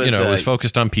 Plus, it was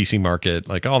focused on PC market,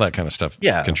 like all that kind of stuff.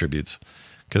 Yeah. Contributes,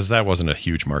 because that wasn't a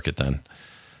huge market then.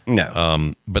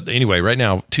 No. But anyway, right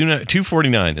now,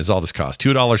 $2.49 is all this costs.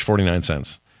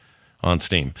 $2.49 on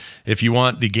Steam. If you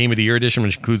want the Game of the Year edition,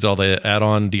 which includes all the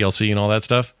add-on DLC and all that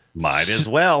stuff, might as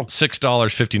well.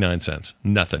 $6.59.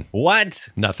 Nothing. What?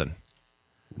 Nothing.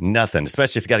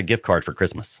 Especially if you got a gift card for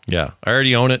Christmas. Yeah. I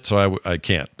already own it, so I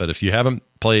can't. But if you haven't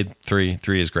played 3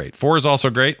 is great. 4 is also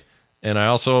great. And I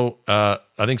also, I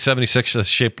think 76 has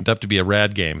shaped up to be a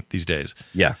rad game these days.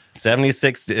 Yeah.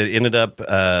 76 ended up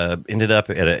at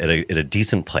a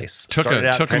decent place. Took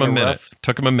them a minute. Rough.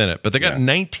 Took them a minute. But they got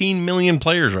 19 million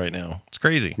players right now. It's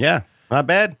crazy. Yeah. Not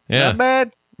bad. Yeah. Not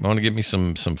bad. I want to get me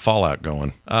some Fallout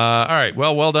going. All right.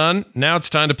 Well done. Now it's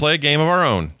time to play a game of our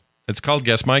own. It's called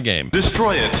Guess My Game.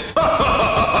 Destroy it.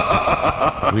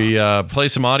 We play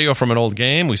some audio from an old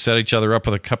game. We set each other up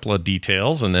with a couple of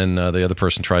details, and then the other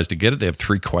person tries to get it. They have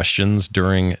 3 questions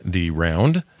during the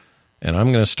round, and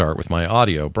I'm going to start with my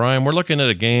audio. Brian, we're looking at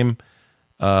a game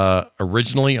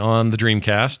originally on the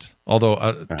Dreamcast,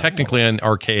 although technically an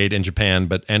arcade in Japan,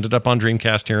 but ended up on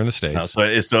Dreamcast here in the States. So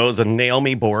it was a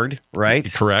Naomi board,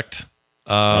 right? Correct.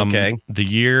 Okay. The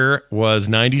year was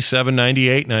 97,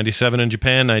 98, 97 in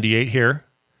Japan, 98 here.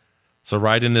 So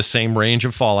right in this same range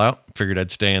of Fallout. Figured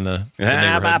I'd stay in the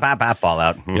neighborhood.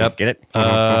 Fallout. Yep. Get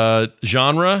it?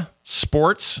 Genre,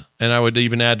 sports, and I would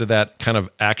even add to that kind of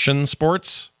action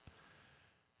sports.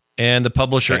 And the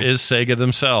publisher is Sega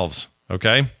themselves.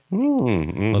 Okay?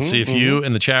 Let's see if you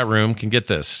in the chat room can get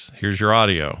this. Here's your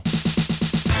audio.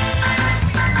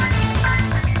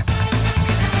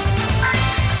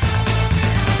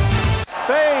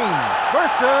 Spain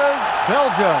versus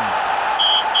Belgium.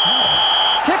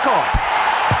 Kickoff.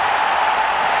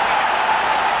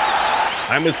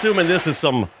 I'm assuming this is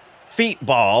some feet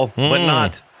ball, but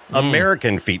not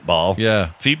American feet ball. Yeah,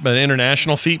 but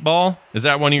international feet ball. Is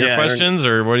that one of your questions,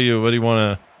 or what do you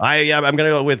want to? I'm gonna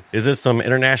go with. Is this some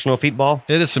international feet ball?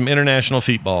 It is some international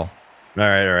feet ball. All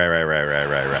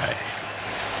right.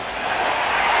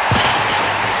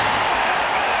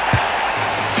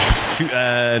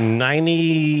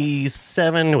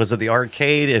 97 was it the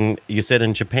arcade, and you said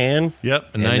in Japan?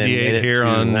 Yep, and 98 here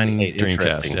on 98.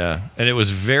 Dreamcast. Yeah, and it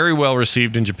was very well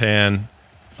received in Japan.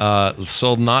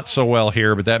 Sold not so well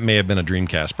here, but that may have been a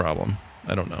Dreamcast problem.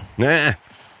 I don't know. Nah.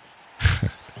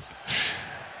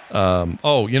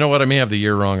 You know what? I may have the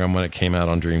year wrong on when it came out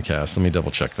on Dreamcast. Let me double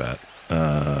check that.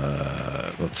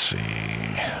 Let's see.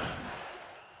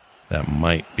 That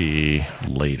might be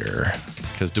later.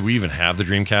 Because do we even have the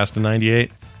Dreamcast in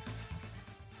 98?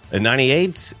 In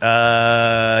 98?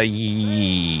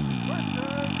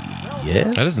 Yes.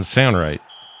 That doesn't sound right.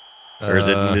 Or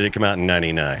did it come out in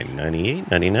 99?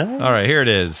 98? 99? All right, here it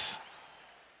is.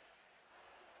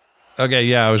 Okay,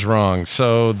 yeah, I was wrong.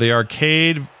 So the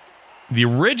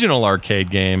original arcade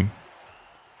game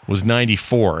was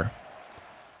 94.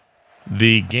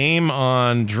 The game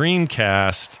on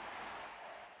Dreamcast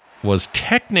was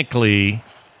technically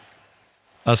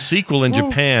a sequel in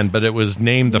Japan, but it was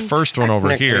named the first one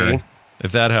over here,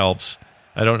 if that helps.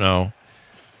 I don't know.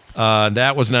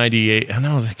 That was 98. I don't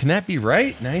know. Can that be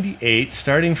right? 98,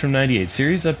 starting from 98.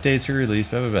 Series updates were released.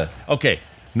 Blah, blah, blah. Okay.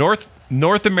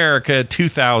 North America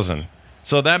 2000.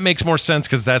 So that makes more sense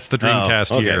because that's the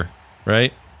Dreamcast year,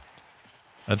 right?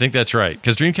 I think that's right.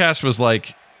 Because Dreamcast was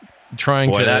like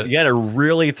trying to... you had to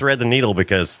really thread the needle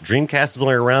because Dreamcast was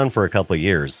only around for a couple of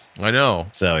years. I know.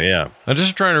 So, yeah. I'm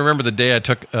just trying to remember the day I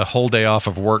took a whole day off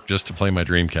of work just to play my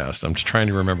Dreamcast. I'm just trying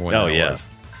to remember when that was.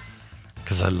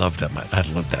 because I love that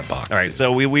box. All right,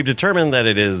 so we've determined that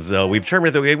it is. We've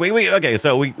determined that okay.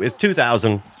 So it's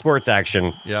 2000 sports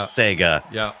action. Yeah. Sega.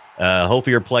 Yeah.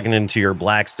 Hopefully you're plugging into your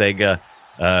black Sega.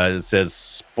 It says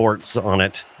sports on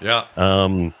it. Yeah.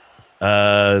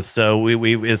 So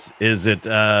is it?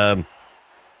 I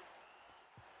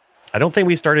don't think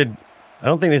they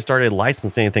started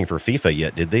licensing anything for FIFA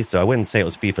yet, did they? So I wouldn't say it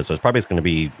was FIFA. So it's probably going to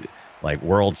be like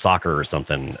World Soccer or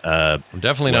something.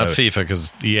 Definitely not FIFA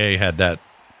because EA had that.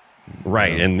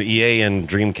 Right, and EA and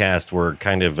Dreamcast were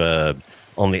kind of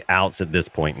on the outs at this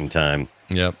point in time.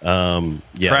 Yep.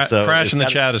 Yeah. So Crash in the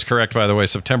chat is correct, by the way.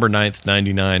 September 9th,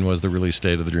 99 was the release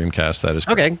date of the Dreamcast. That is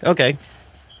correct. Okay.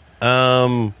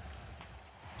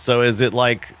 So is it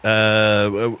like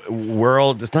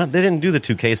World? It's not. They didn't do the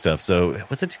 2K stuff. So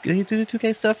was it? Did you do the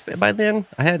 2K stuff by then?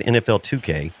 I had NFL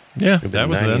 2K. Yeah, that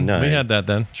was 99. Then. We had that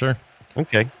then. Sure.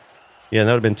 Okay. Yeah,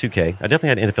 that would have been 2K. I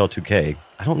definitely had NFL 2K.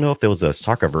 I don't know if there was a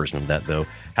soccer version of that though.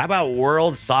 How about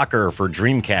World Soccer for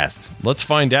Dreamcast? Let's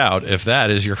find out if that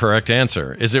is your correct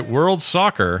answer. Is it World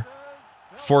Soccer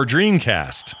for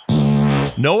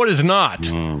Dreamcast? No, it is not.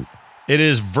 It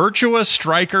is Virtua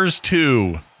Strikers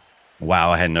 2.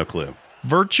 Wow, I had no clue.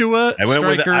 Virtua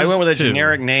Strikers 2. I went with a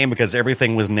generic name because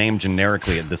everything was named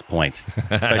generically at this point,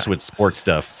 especially with sports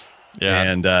stuff. Yeah.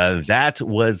 And that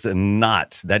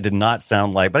did not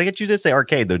sound like, but I get you to say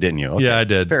arcade though, didn't you? Okay. Yeah, I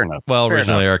did. Fair enough. Well,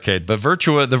 originally arcade, but the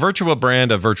Virtua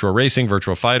brand of Virtua Racing,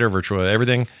 Virtua Fighter, Virtua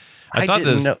everything. I thought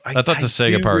the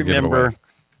Sega part would give it away.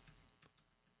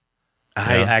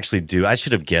 I actually do. I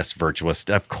should have guessed Virtua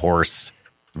stuff. Of course,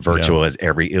 Virtua is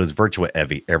it was Virtua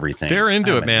everything. They're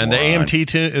into it, man. The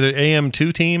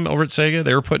AM2 team over at Sega,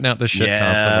 they were putting out this shit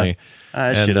constantly.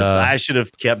 I should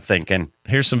have kept thinking.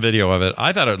 Here's some video of it.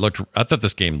 I thought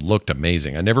this game looked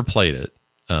amazing. I never played it.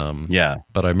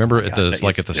 But I remember at the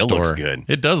store. Looks good.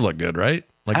 It does look good, right?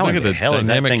 Like how look at the hell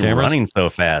dynamic is that thing cameras running so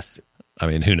fast. I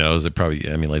mean, who knows? They probably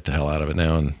emulate the hell out of it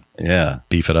now and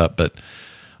beef it up. But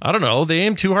I don't know. The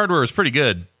AM2 hardware is pretty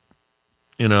good.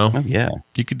 You know? Oh, yeah.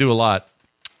 You could do a lot.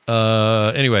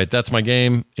 Anyway, that's my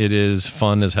game. It is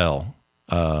fun as hell.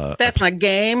 That's my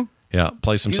game. Yeah,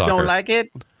 play some soccer. You don't like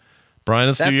it? Brian,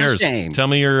 let's do yours. A shame. Tell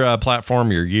me your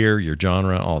platform, your year, your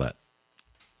genre, all that.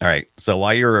 All right. So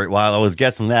while I was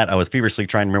guessing that, I was feverishly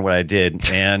trying to remember what I did,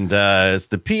 and it's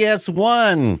the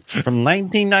PS1 from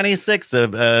 1996,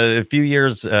 a few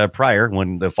years prior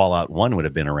when the Fallout 1 would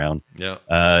have been around. Yeah.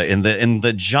 In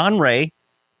the genre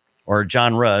or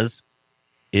genres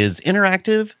is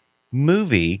interactive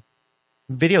movie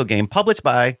video game published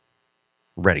by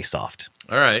ReadySoft.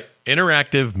 All right.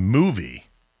 Interactive movie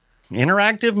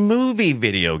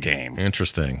video game.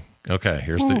 Interesting. Okay,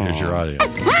 here's your audio.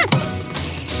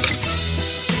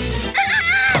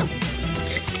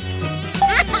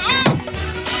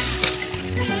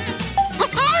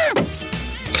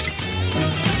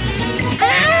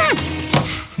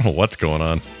 What's going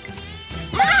on?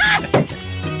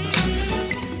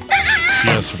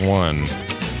 PS1.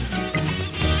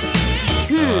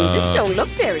 This don't look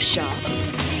very sharp.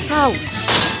 How?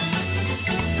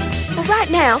 Well, right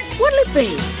now, what'll it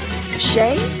be? A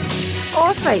shave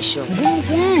or a facial?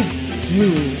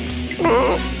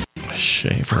 A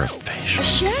shave or a facial? A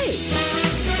shave.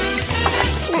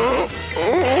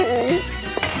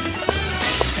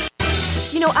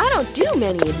 You know, I don't do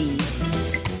many of these.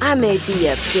 I may be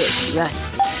a bit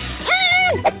rusty.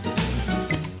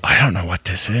 I don't know what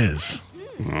this is.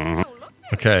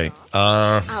 Okay.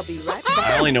 I'll be right back.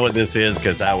 I only know what this is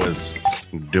because I was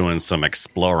doing some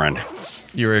exploring.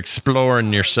 You were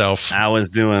exploring yourself. I was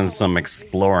doing some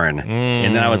exploring.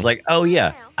 And then I was like, oh,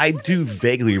 yeah, I do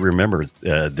vaguely remember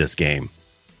this game.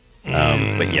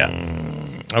 But yeah.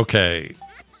 Okay.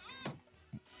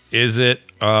 Is it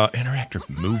interactive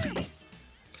movie?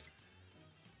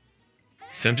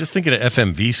 So I'm just thinking of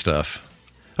FMV stuff.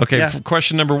 Okay, Yeah.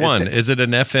 Question number one. Is it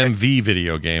an FMV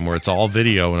video game where it's all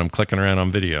video and I'm clicking around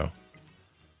on video?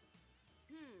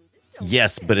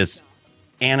 Yes, but it's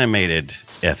animated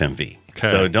FMV. Okay.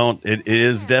 So it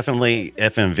is definitely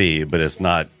FMV, but it's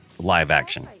not live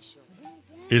action.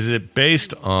 Is it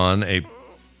based on a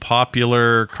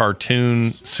popular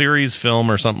cartoon series, film,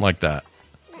 or something like that?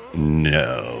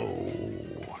 No.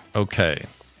 Okay.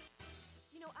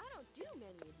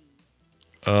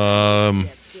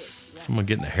 Someone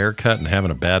getting a haircut and having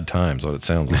a bad time is what it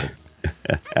sounds like.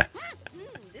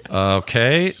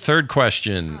 Okay, third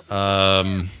question.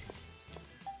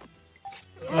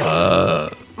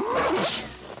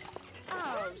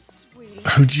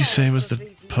 Who'd you say was the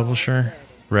publisher?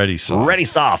 ReadySoft.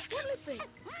 ReadySoft.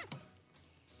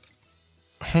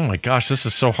 Oh my gosh, this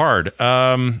is so hard.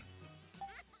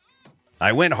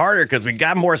 I went harder because we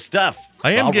got more stuff.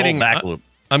 I'm getting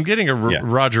a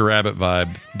Roger Rabbit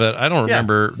vibe, but I don't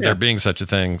remember there being such a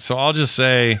thing. So I'll just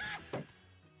say,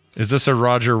 is this a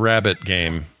Roger Rabbit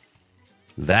game?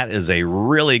 That is a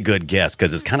really good guess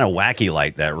because it's kind of wacky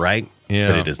like that, right? Yeah.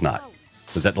 But it is not.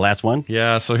 Was that the last one?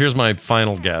 Yeah, so here's my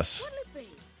final guess.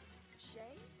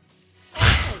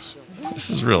 This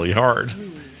is really hard.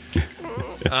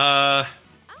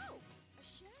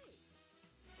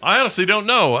 I honestly don't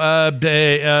know.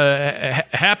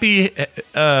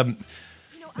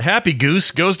 Happy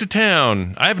Goose Goes to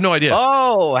Town. I have no idea.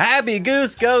 Oh, Happy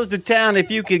Goose Goes to Town.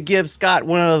 If you could give Scott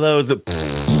one of those.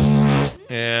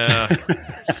 Yeah.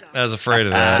 I was afraid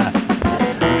of that.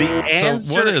 The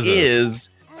answer is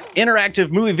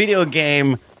interactive movie video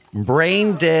game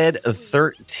Brain Dead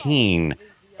 13.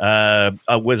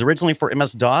 Was originally for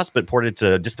MS-DOS, but ported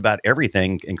to just about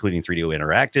everything, including 3DO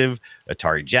Interactive,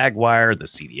 Atari Jaguar, the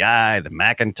CDI, the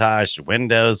Macintosh,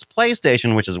 Windows,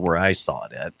 PlayStation, which is where I saw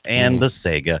it at, and the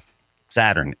Sega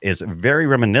Saturn. Is very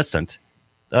reminiscent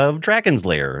of Dragon's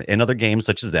Lair and other games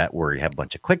such as that, where you have a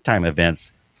bunch of QuickTime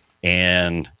events,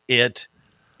 and it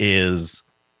is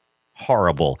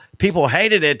horrible. People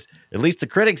hated it, at least the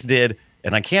critics did,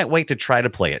 and I can't wait to try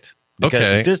to play it.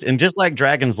 Because it's just like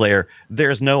Dragon's Lair,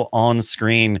 there's no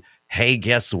on-screen, hey,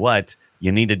 guess what?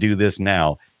 You need to do this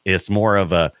now. It's more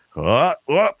of a,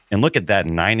 and look at that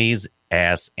 90s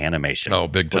ass animation. Oh,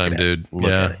 big time, dude.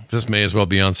 Yeah. This may as well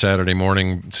be on Saturday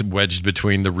morning. It's wedged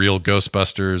between the real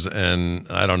Ghostbusters and,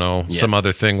 I don't know, some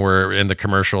other thing where in the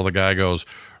commercial the guy goes,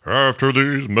 after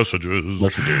these messages.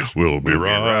 We'll be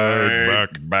right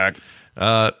back.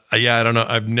 Yeah, I don't know.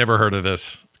 I've never heard of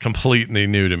this. Completely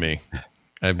new to me.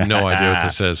 I have no idea what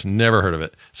this is. Never heard of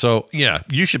it. So, yeah,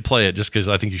 you should play it just because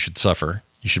I think you should suffer.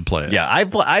 You should play it. Yeah,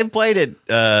 I've played it.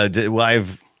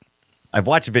 I've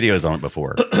watched videos on it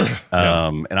before,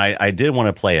 and I did want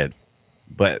to play it,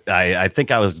 but I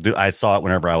think I saw it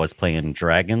whenever I was playing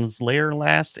Dragon's Lair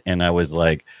last, and I was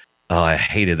like, oh, I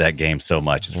hated that game so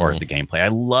much as far as the gameplay. I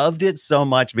loved it so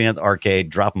much being at the arcade,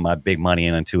 dropping my big money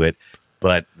into it,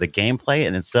 but the gameplay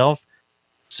in itself,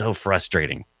 so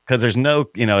frustrating. Because there's no,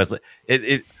 it's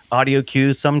audio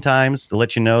cues sometimes to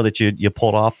let you know that you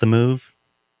pulled off the move,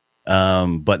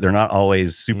 but they're not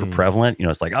always super prevalent.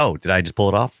 It's like, oh, did I just pull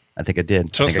it off? I think I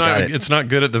did. So it's not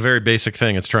good at the very basic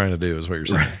thing it's trying to do, is what you're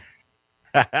saying.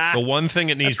 The one thing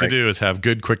it needs to do is have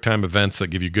good QuickTime events that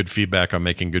give you good feedback on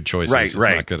making good choices. It's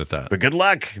not good at that. But good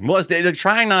luck. Most they're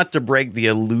trying not to break the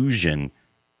illusion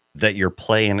that you're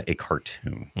playing a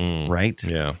cartoon, right?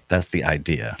 Yeah, that's the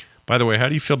idea. By the way, how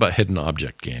do you feel about hidden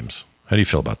object games? How do you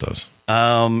feel about those?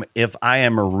 If I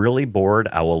am really bored,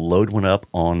 I will load one up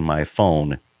on my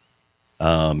phone,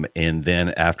 and then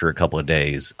after a couple of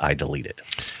days, I delete it.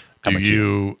 Do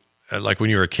you, like when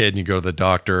you were a kid and you go to the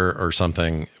doctor or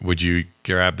something, would you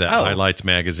grab that Highlights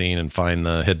magazine and find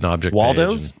the hidden object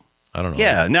Waldo's? Page? I don't know.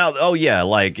 Yeah. Now,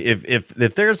 like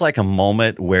if there's like a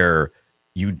moment where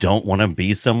you don't want to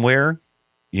be somewhere,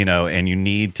 and you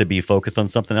need to be focused on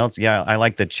something else. Yeah, I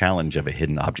like the challenge of a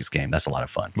hidden objects game. That's a lot of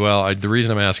fun. Well, the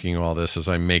reason I'm asking you all this is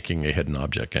I'm making a hidden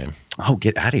object game. Oh,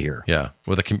 get out of here. Yeah,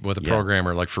 with a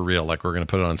programmer, like for real. Like we're going to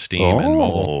put it on Steam and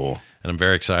mobile. And I'm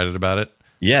very excited about it.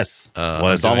 Yes.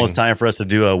 It's almost time for us to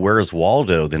do a Where's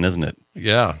Waldo then, isn't it?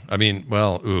 Yeah. I mean,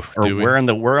 well, Where in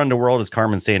the World is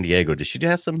Carmen Sandiego? Did she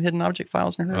have some hidden object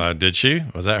files in hers? Did she?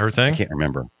 Was that her thing? I can't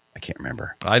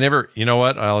remember. I never, you know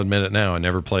what? I'll admit it now. I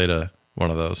never played one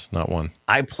of those, not one.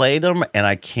 I played them, and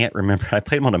I can't remember. I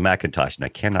played them on a Macintosh, and I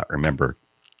cannot remember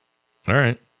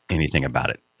anything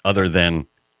about it other than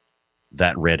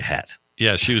that red hat.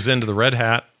 Yeah, she was into the red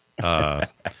hat.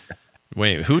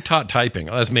 Wait, who taught typing?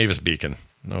 Oh, that's Mavis Beacon.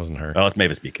 That wasn't her. Oh, it's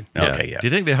Mavis Beacon. Okay, yeah. Do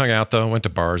you think they hung out, though? Went to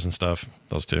bars and stuff?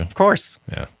 Those two? Of course.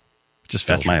 Yeah.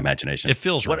 That's my imagination. It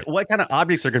feels right. What kind of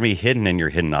objects are going to be hidden in your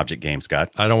hidden object game,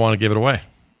 Scott? I don't want to give it away.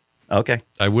 Okay.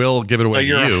 I will give it away to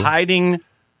you. So you're hiding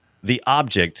the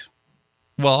object.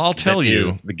 Well, I'll tell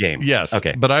you the game. Yes.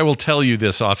 Okay. But I will tell you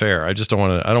this off air. I just don't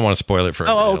want to. I don't want to spoil it for.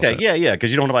 Oh, okay. Yeah.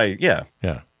 Because you don't want to buy. Yeah.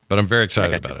 Yeah. But I'm very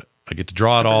excited about it. I get to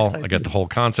draw it all. I get the whole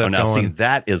concept now, going. See,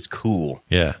 that is cool.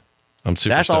 Yeah. I'm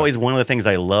super. That's stoked. always one of the things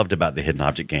I loved about the hidden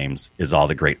object games is all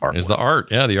the great art. Is the art?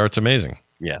 Yeah, the art's amazing.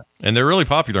 Yeah. And they're really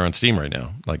popular on Steam right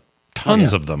now. Like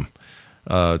tons of them.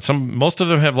 Most of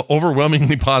them have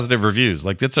overwhelmingly positive reviews.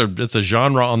 Like it's a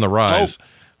genre on the rise,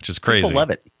 which is crazy. People love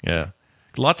it. Yeah.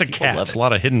 Lots of cats, a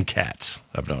lot of hidden cats,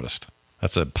 I've noticed.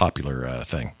 That's a popular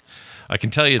thing. I can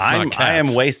tell you it's not cats. I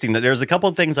am wasting that. There's a couple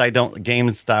of things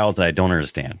game styles that I don't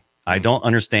understand. I don't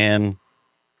understand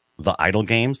the idle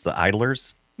games, the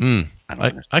idlers.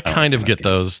 I kind of get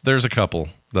those. There's a couple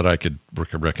that I could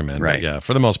recommend. Right. But yeah,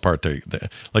 for the most part, they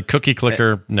like Cookie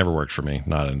Clicker never worked for me.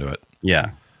 Not into it.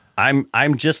 Yeah.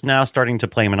 I'm just now starting to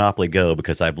play Monopoly Go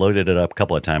because I've loaded it up a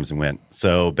couple of times and went.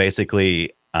 So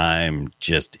basically, I'm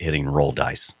just hitting roll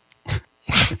dice.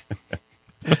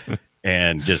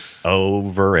 And just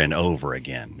over and over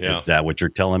again. Yeah. Is that what you're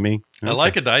telling me? I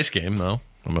like a dice game, though.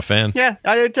 I'm a fan. Yeah,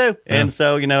 I do too. Yeah. And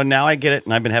so, now I get it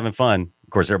and I've been having fun. Of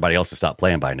course, everybody else has stopped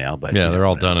playing by now. But yeah, they're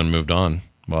all done and moved on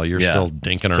while you're still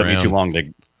dinking around. Took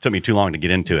me too long to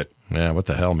get into it. Yeah, what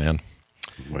the hell, man?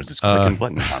 What is this clicking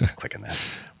button? I'm clicking that.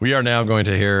 We are now going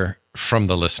to hear from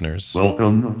the listeners.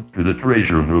 Welcome to the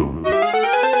treasure room.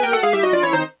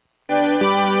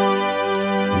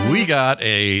 We got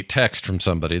a text from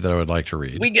somebody that I would like to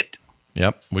read. We get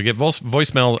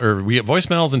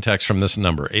voicemails and texts from this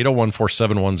number,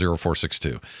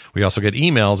 801-471-0462. We also get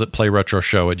emails at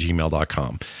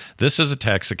playretroshow@gmail.com. This is a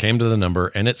text that came to the number,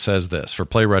 and it says this: for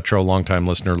Play Retro, longtime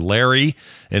listener Larry,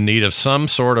 in need of some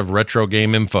sort of retro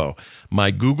game info.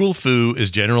 My Google Foo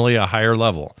is generally a higher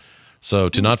level, so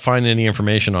to not find any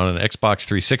information on an Xbox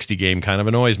 360 game kind of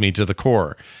annoys me to the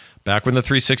core. Back when the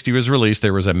 360 was released,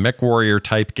 there was a MechWarrior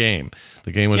type game.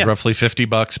 The game was roughly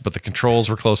 $50, but the controls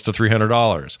were close to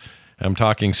 $300. I'm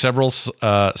talking several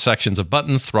sections of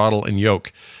buttons, throttle, and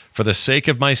yoke. For the sake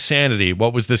of my sanity,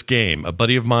 what was this game? A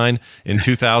buddy of mine in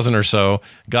 2000 or so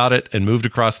got it and moved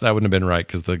across. That wouldn't have been right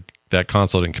because that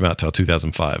console didn't come out till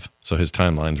 2005. So his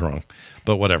timeline's wrong.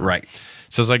 But whatever. Right.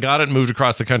 Says, I got it and moved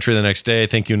across the country the next day.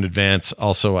 Thank you in advance.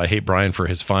 Also, I hate Brian for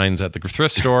his fines at the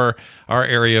thrift store. Our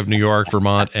area of New York,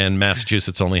 Vermont, and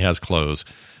Massachusetts only has clothes.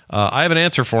 I have an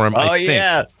answer for him, I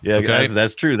think. Yeah, okay?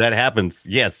 that's true. That happens.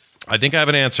 Yes. I think I have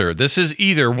an answer. This is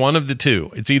either one of the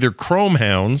two. It's either Chrome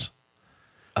Hounds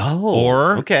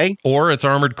or it's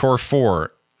Armored Core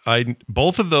 4.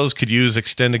 Both of those could use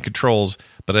extended controls,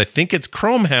 but I think it's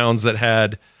Chrome Hounds that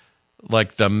had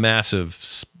like the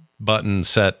massive button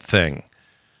set thing.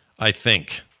 I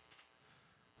think.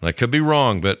 I could be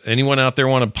wrong, but anyone out there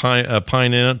want to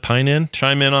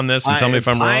chime in on this and tell me if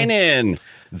I'm wrong? Pine in.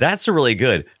 That's a really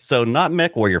good. So not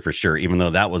MechWarrior for sure, even though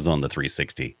that was on the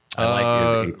 360. I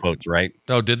like his in quotes, right?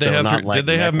 Oh, did they have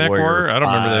MechWarrior? I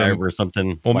don't remember them or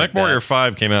something. Well, like MechWarrior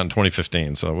 5 came out in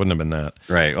 2015, so it wouldn't have been that.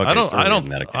 Right. Okay, I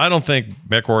don't think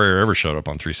MechWarrior ever showed up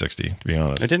on 360, to be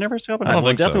honest. It didn't ever show up. I don't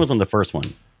think it definitely so. was on the first one.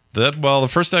 The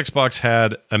first Xbox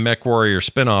had a MechWarrior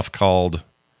spinoff called,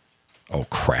 oh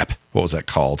crap, what was that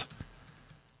called?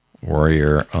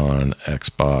 Warrior on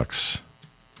Xbox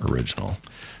original.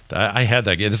 I had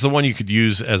that game. This is the one you could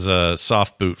use as a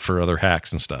soft boot for other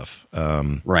hacks and stuff.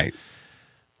 Right.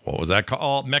 What was that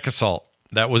called? Mech Assault.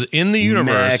 That was in the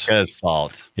universe. Mech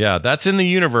Assault. Yeah, that's in the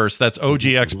universe. That's OG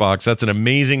Xbox. That's an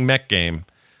amazing mech game.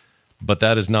 But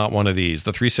that is not one of these.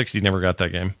 The 360 never got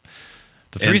that game.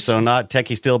 And so not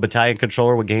Techie Steel Battalion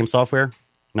controller with game software?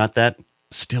 Not that?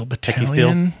 Steel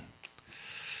Battalion?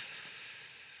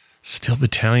 Steel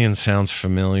Battalion sounds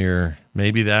familiar.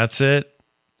 Maybe that's it?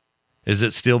 Is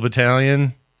it Steel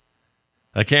Battalion?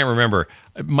 I can't remember.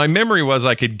 My memory was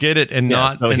I could get it and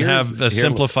have a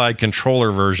simplified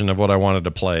controller version of what I wanted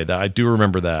to play. I do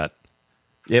remember that.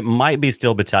 It might be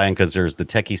Steel Battalion because there's the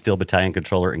Techie Steel Battalion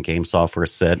controller and game software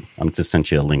set. I'm just sent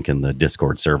you a link in the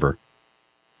Discord server.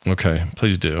 Okay,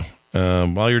 please do.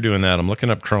 While you're doing that, I'm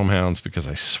looking up Chrome Hounds because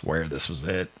I swear this was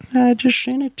it. I just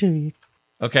sent it to you.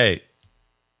 Okay.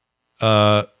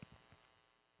 Let's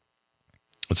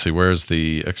see. Where's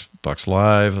the Xbox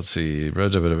Live? Let's see.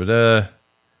 Videos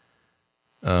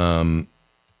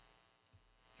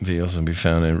can be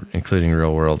found including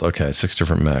real world. Okay, 6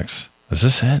 different mechs. Is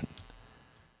this it?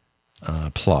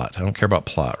 Plot. I don't care about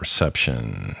plot.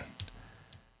 Reception.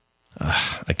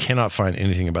 I cannot find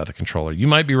anything about the controller. You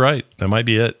might be right. That might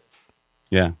be it.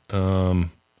 Yeah. That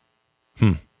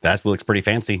looks pretty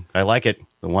fancy. I like it.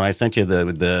 The one I sent you,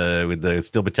 with the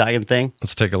Steel Battalion thing.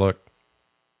 Let's take a look.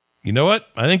 You know what?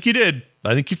 I think you did.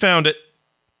 I think you found it.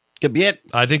 Could be it.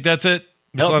 I think that's it.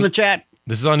 Help in the chat.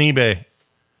 This is on eBay.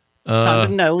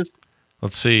 Tom knows.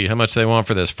 Let's see how much they want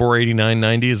for this.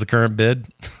 $489.90 is the current bid,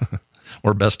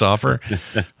 or best offer.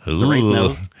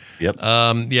 Yep.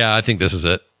 Yeah, I think this is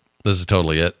it. This is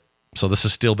totally it. So this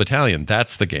is Steel Battalion.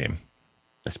 That's the game.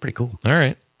 That's pretty cool. All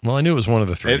right. Well, I knew it was one of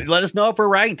the three. Hey, let us know if we're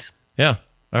right. Yeah.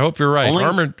 I hope you're right.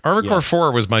 Armored Core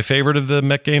 4 was my favorite of the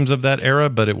mech games of that era,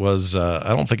 but it was, I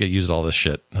don't think it used all this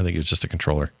shit. I think it was just a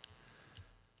controller.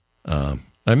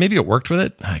 Maybe it worked with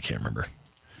it. I can't remember.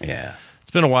 Yeah.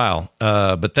 It's been a while,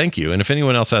 but thank you. And if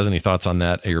anyone else has any thoughts on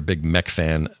that, or you're a big mech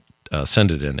fan,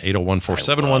 send it in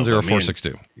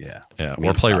 801-471-0462. Yeah.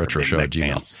 Or Play Retro Show at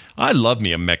Gmail. I love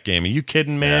me a mech game. Are you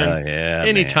kidding, man?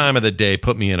 Any time of the day,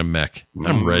 put me in a mech.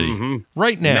 I'm ready.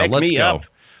 Right now, let's go. Up.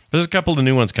 There's a couple of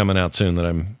new ones coming out soon that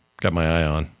I'm got my eye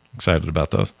on. Excited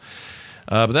about those.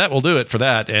 But that will do it for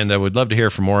that. And I would love to hear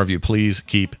from more of you. Please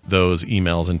keep those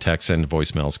emails and texts and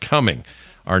voicemails coming.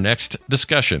 Our next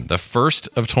discussion, the first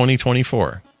of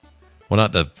 2024. Well,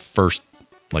 not the first,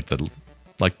 like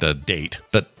the date,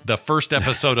 but the first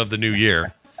episode of the new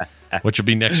year, which will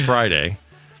be next Friday,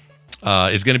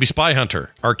 is going to be Spy Hunter,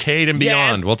 Arcade and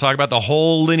Beyond. Yes. We'll talk about the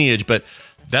whole lineage, but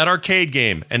that arcade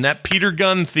game and that Peter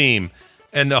Gunn theme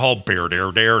and the whole backing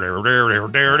out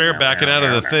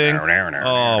of the thing.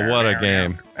 Oh, what a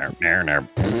game.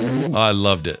 I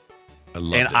loved it.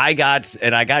 I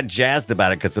got jazzed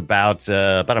about it because about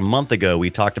a month ago we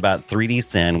talked about 3D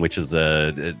Sin, which is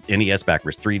a NES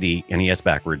backwards, 3D NES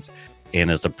backwards, and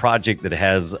it's a project that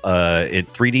has it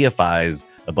 3Difies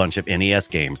a bunch of NES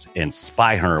games, and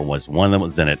Spy Hunter was one that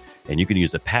was in it, and you can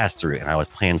use a pass through. And I was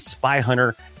playing Spy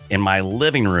Hunter in my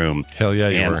living room. Hell yeah,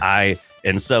 you were.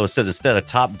 So instead of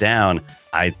top down,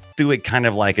 I threw it kind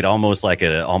of like it almost at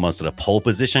a pole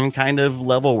position kind of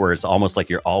level where it's almost like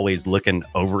you're always looking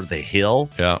over the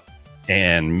hill. Yeah.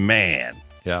 And man,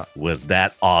 was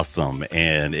that awesome.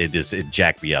 And it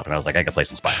jacked me up. And I was like, I could play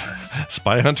some Spy Hunter.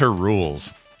 Spy Hunter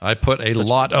rules. I put a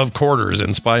lot of quarters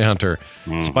in Spy Hunter.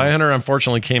 Mm-hmm. Spy Hunter,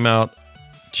 unfortunately, came out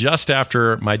just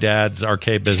after my dad's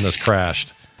arcade business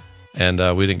crashed. And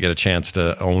we didn't get a chance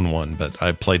to own one, but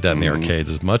I played that in the arcades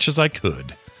as much as I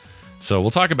could. So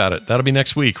we'll talk about it. That'll be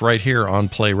next week right here on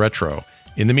Play Retro.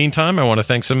 In the meantime, I want to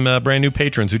thank some brand new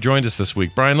patrons who joined us this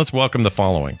week. Brian, let's welcome the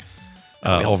following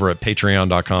over at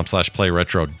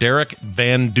patreon.com/playretro. Derek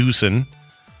Van Dusen.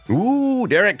 Ooh,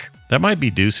 Derek. That might be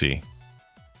Ducey.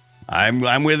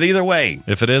 I'm with either way.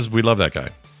 If it is, we love that guy.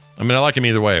 I mean, I like him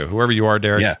either way. Whoever you are,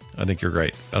 Derek, I think you're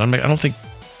great. But I don't think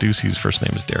Ducey's first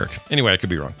name is Derek. Anyway, I could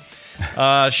be wrong.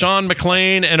 Sean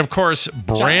McLean, and of course,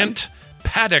 Brant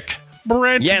Paddock.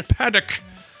 Paddock.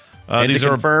 And to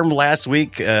confirm, last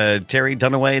week, Terry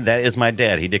Dunaway, that is my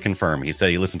dad. He did confirm. He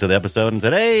said he listened to the episode and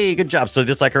said, hey, good job. So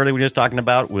just like earlier we were just talking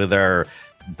about with our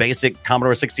basic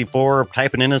Commodore 64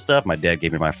 typing in and stuff, my dad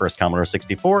gave me my first Commodore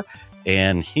 64,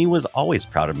 and he was always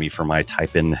proud of me for my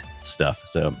type-in stuff.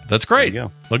 So that's great. There you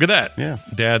go. Look at that. Yeah.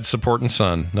 Dad supporting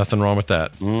son. Nothing wrong with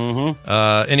that.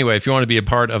 Mm-hmm. Anyway, if you want to be a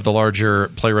part of the larger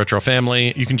Play Retro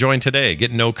family, you can join today.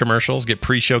 Get no commercials, get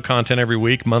pre-show content every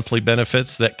week, monthly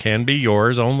benefits that can be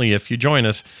yours only if you join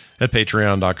us at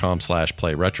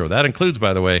patreon.com/playretro. That includes,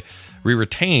 by the way, we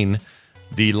retain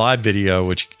the live video,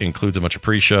 which includes a bunch of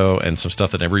pre-show and some stuff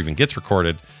that never even gets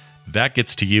recorded. That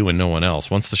gets to you and no one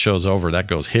else. Once the show's over, that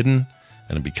goes hidden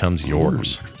and it becomes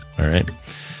yours. All right.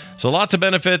 So lots of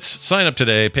benefits. Sign up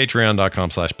today.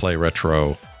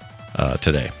 Patreon.com/playretro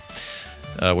today.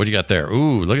 What do you got there?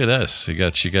 Ooh, look at this. You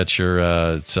got your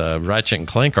it's Ratchet and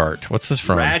Clank art. What's this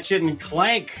from? Ratchet and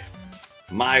Clank.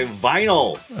 My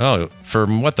vinyl. Oh,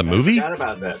 from what, the movie? I forgot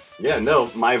about that. Yeah, no,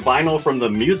 my vinyl from the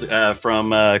music.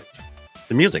 The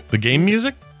music. The game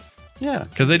music? Yeah.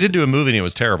 Because they did do a movie and it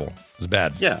was terrible. It was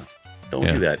bad. Yeah. Don't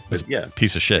do that. But yeah.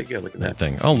 Piece of shit. Yeah, look at that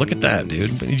thing. Oh, look at that,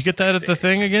 dude. Did you get that at the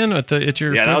thing again? At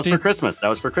your 50? That was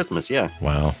for Christmas. Yeah.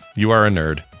 Wow. You are a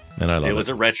nerd. And I love it. It was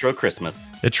a retro Christmas.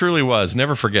 It truly was.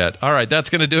 Never forget. All right. That's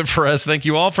going to do it for us. Thank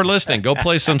you all for listening. Go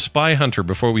play some Spy Hunter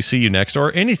before we see you next,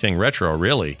 or anything retro,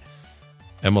 really.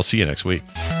 And we'll see you next week.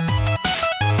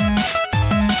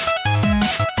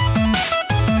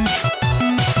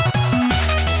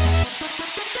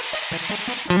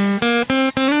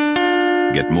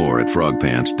 Get more at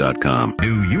frogpants.com.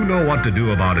 Do you know what to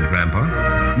do about it,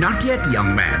 Grandpa? Not yet,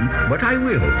 young man, but I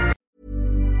will.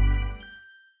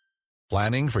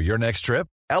 Planning for your next trip?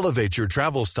 Elevate your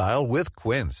travel style with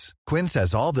Quince. Quince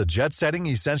has all the jet-setting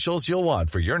essentials you'll want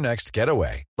for your next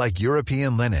getaway, like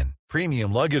European linen,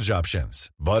 premium luggage options,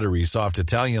 buttery soft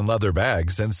Italian leather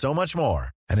bags, and so much more.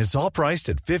 And it's all priced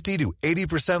at 50 to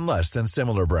 80% less than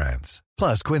similar brands.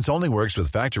 Plus, Quince only works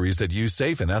with factories that use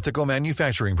safe and ethical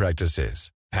manufacturing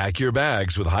practices. Pack your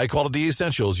bags with high-quality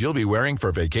essentials you'll be wearing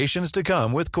for vacations to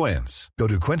come with Quince. Go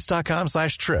to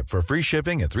quince.com/trip for free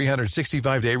shipping and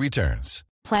 365-day returns.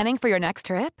 Planning for your next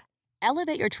trip?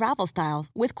 Elevate your travel style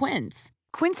with Quince.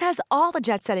 Quince has all the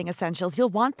jet-setting essentials you'll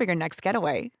want for your next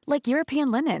getaway, like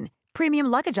European linen, premium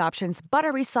luggage options,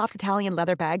 buttery soft Italian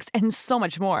leather bags, and so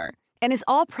much more. And is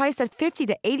all priced at 50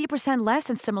 to 80% less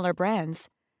than similar brands.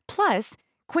 Plus,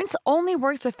 Quince only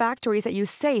works with factories that use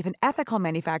safe and ethical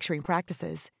manufacturing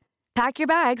practices. Pack your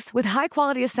bags with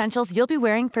high-quality essentials you'll be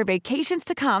wearing for vacations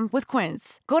to come with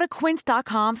Quince. Go to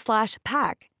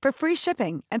quince.com/pack for free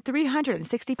shipping and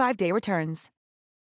 365-day returns.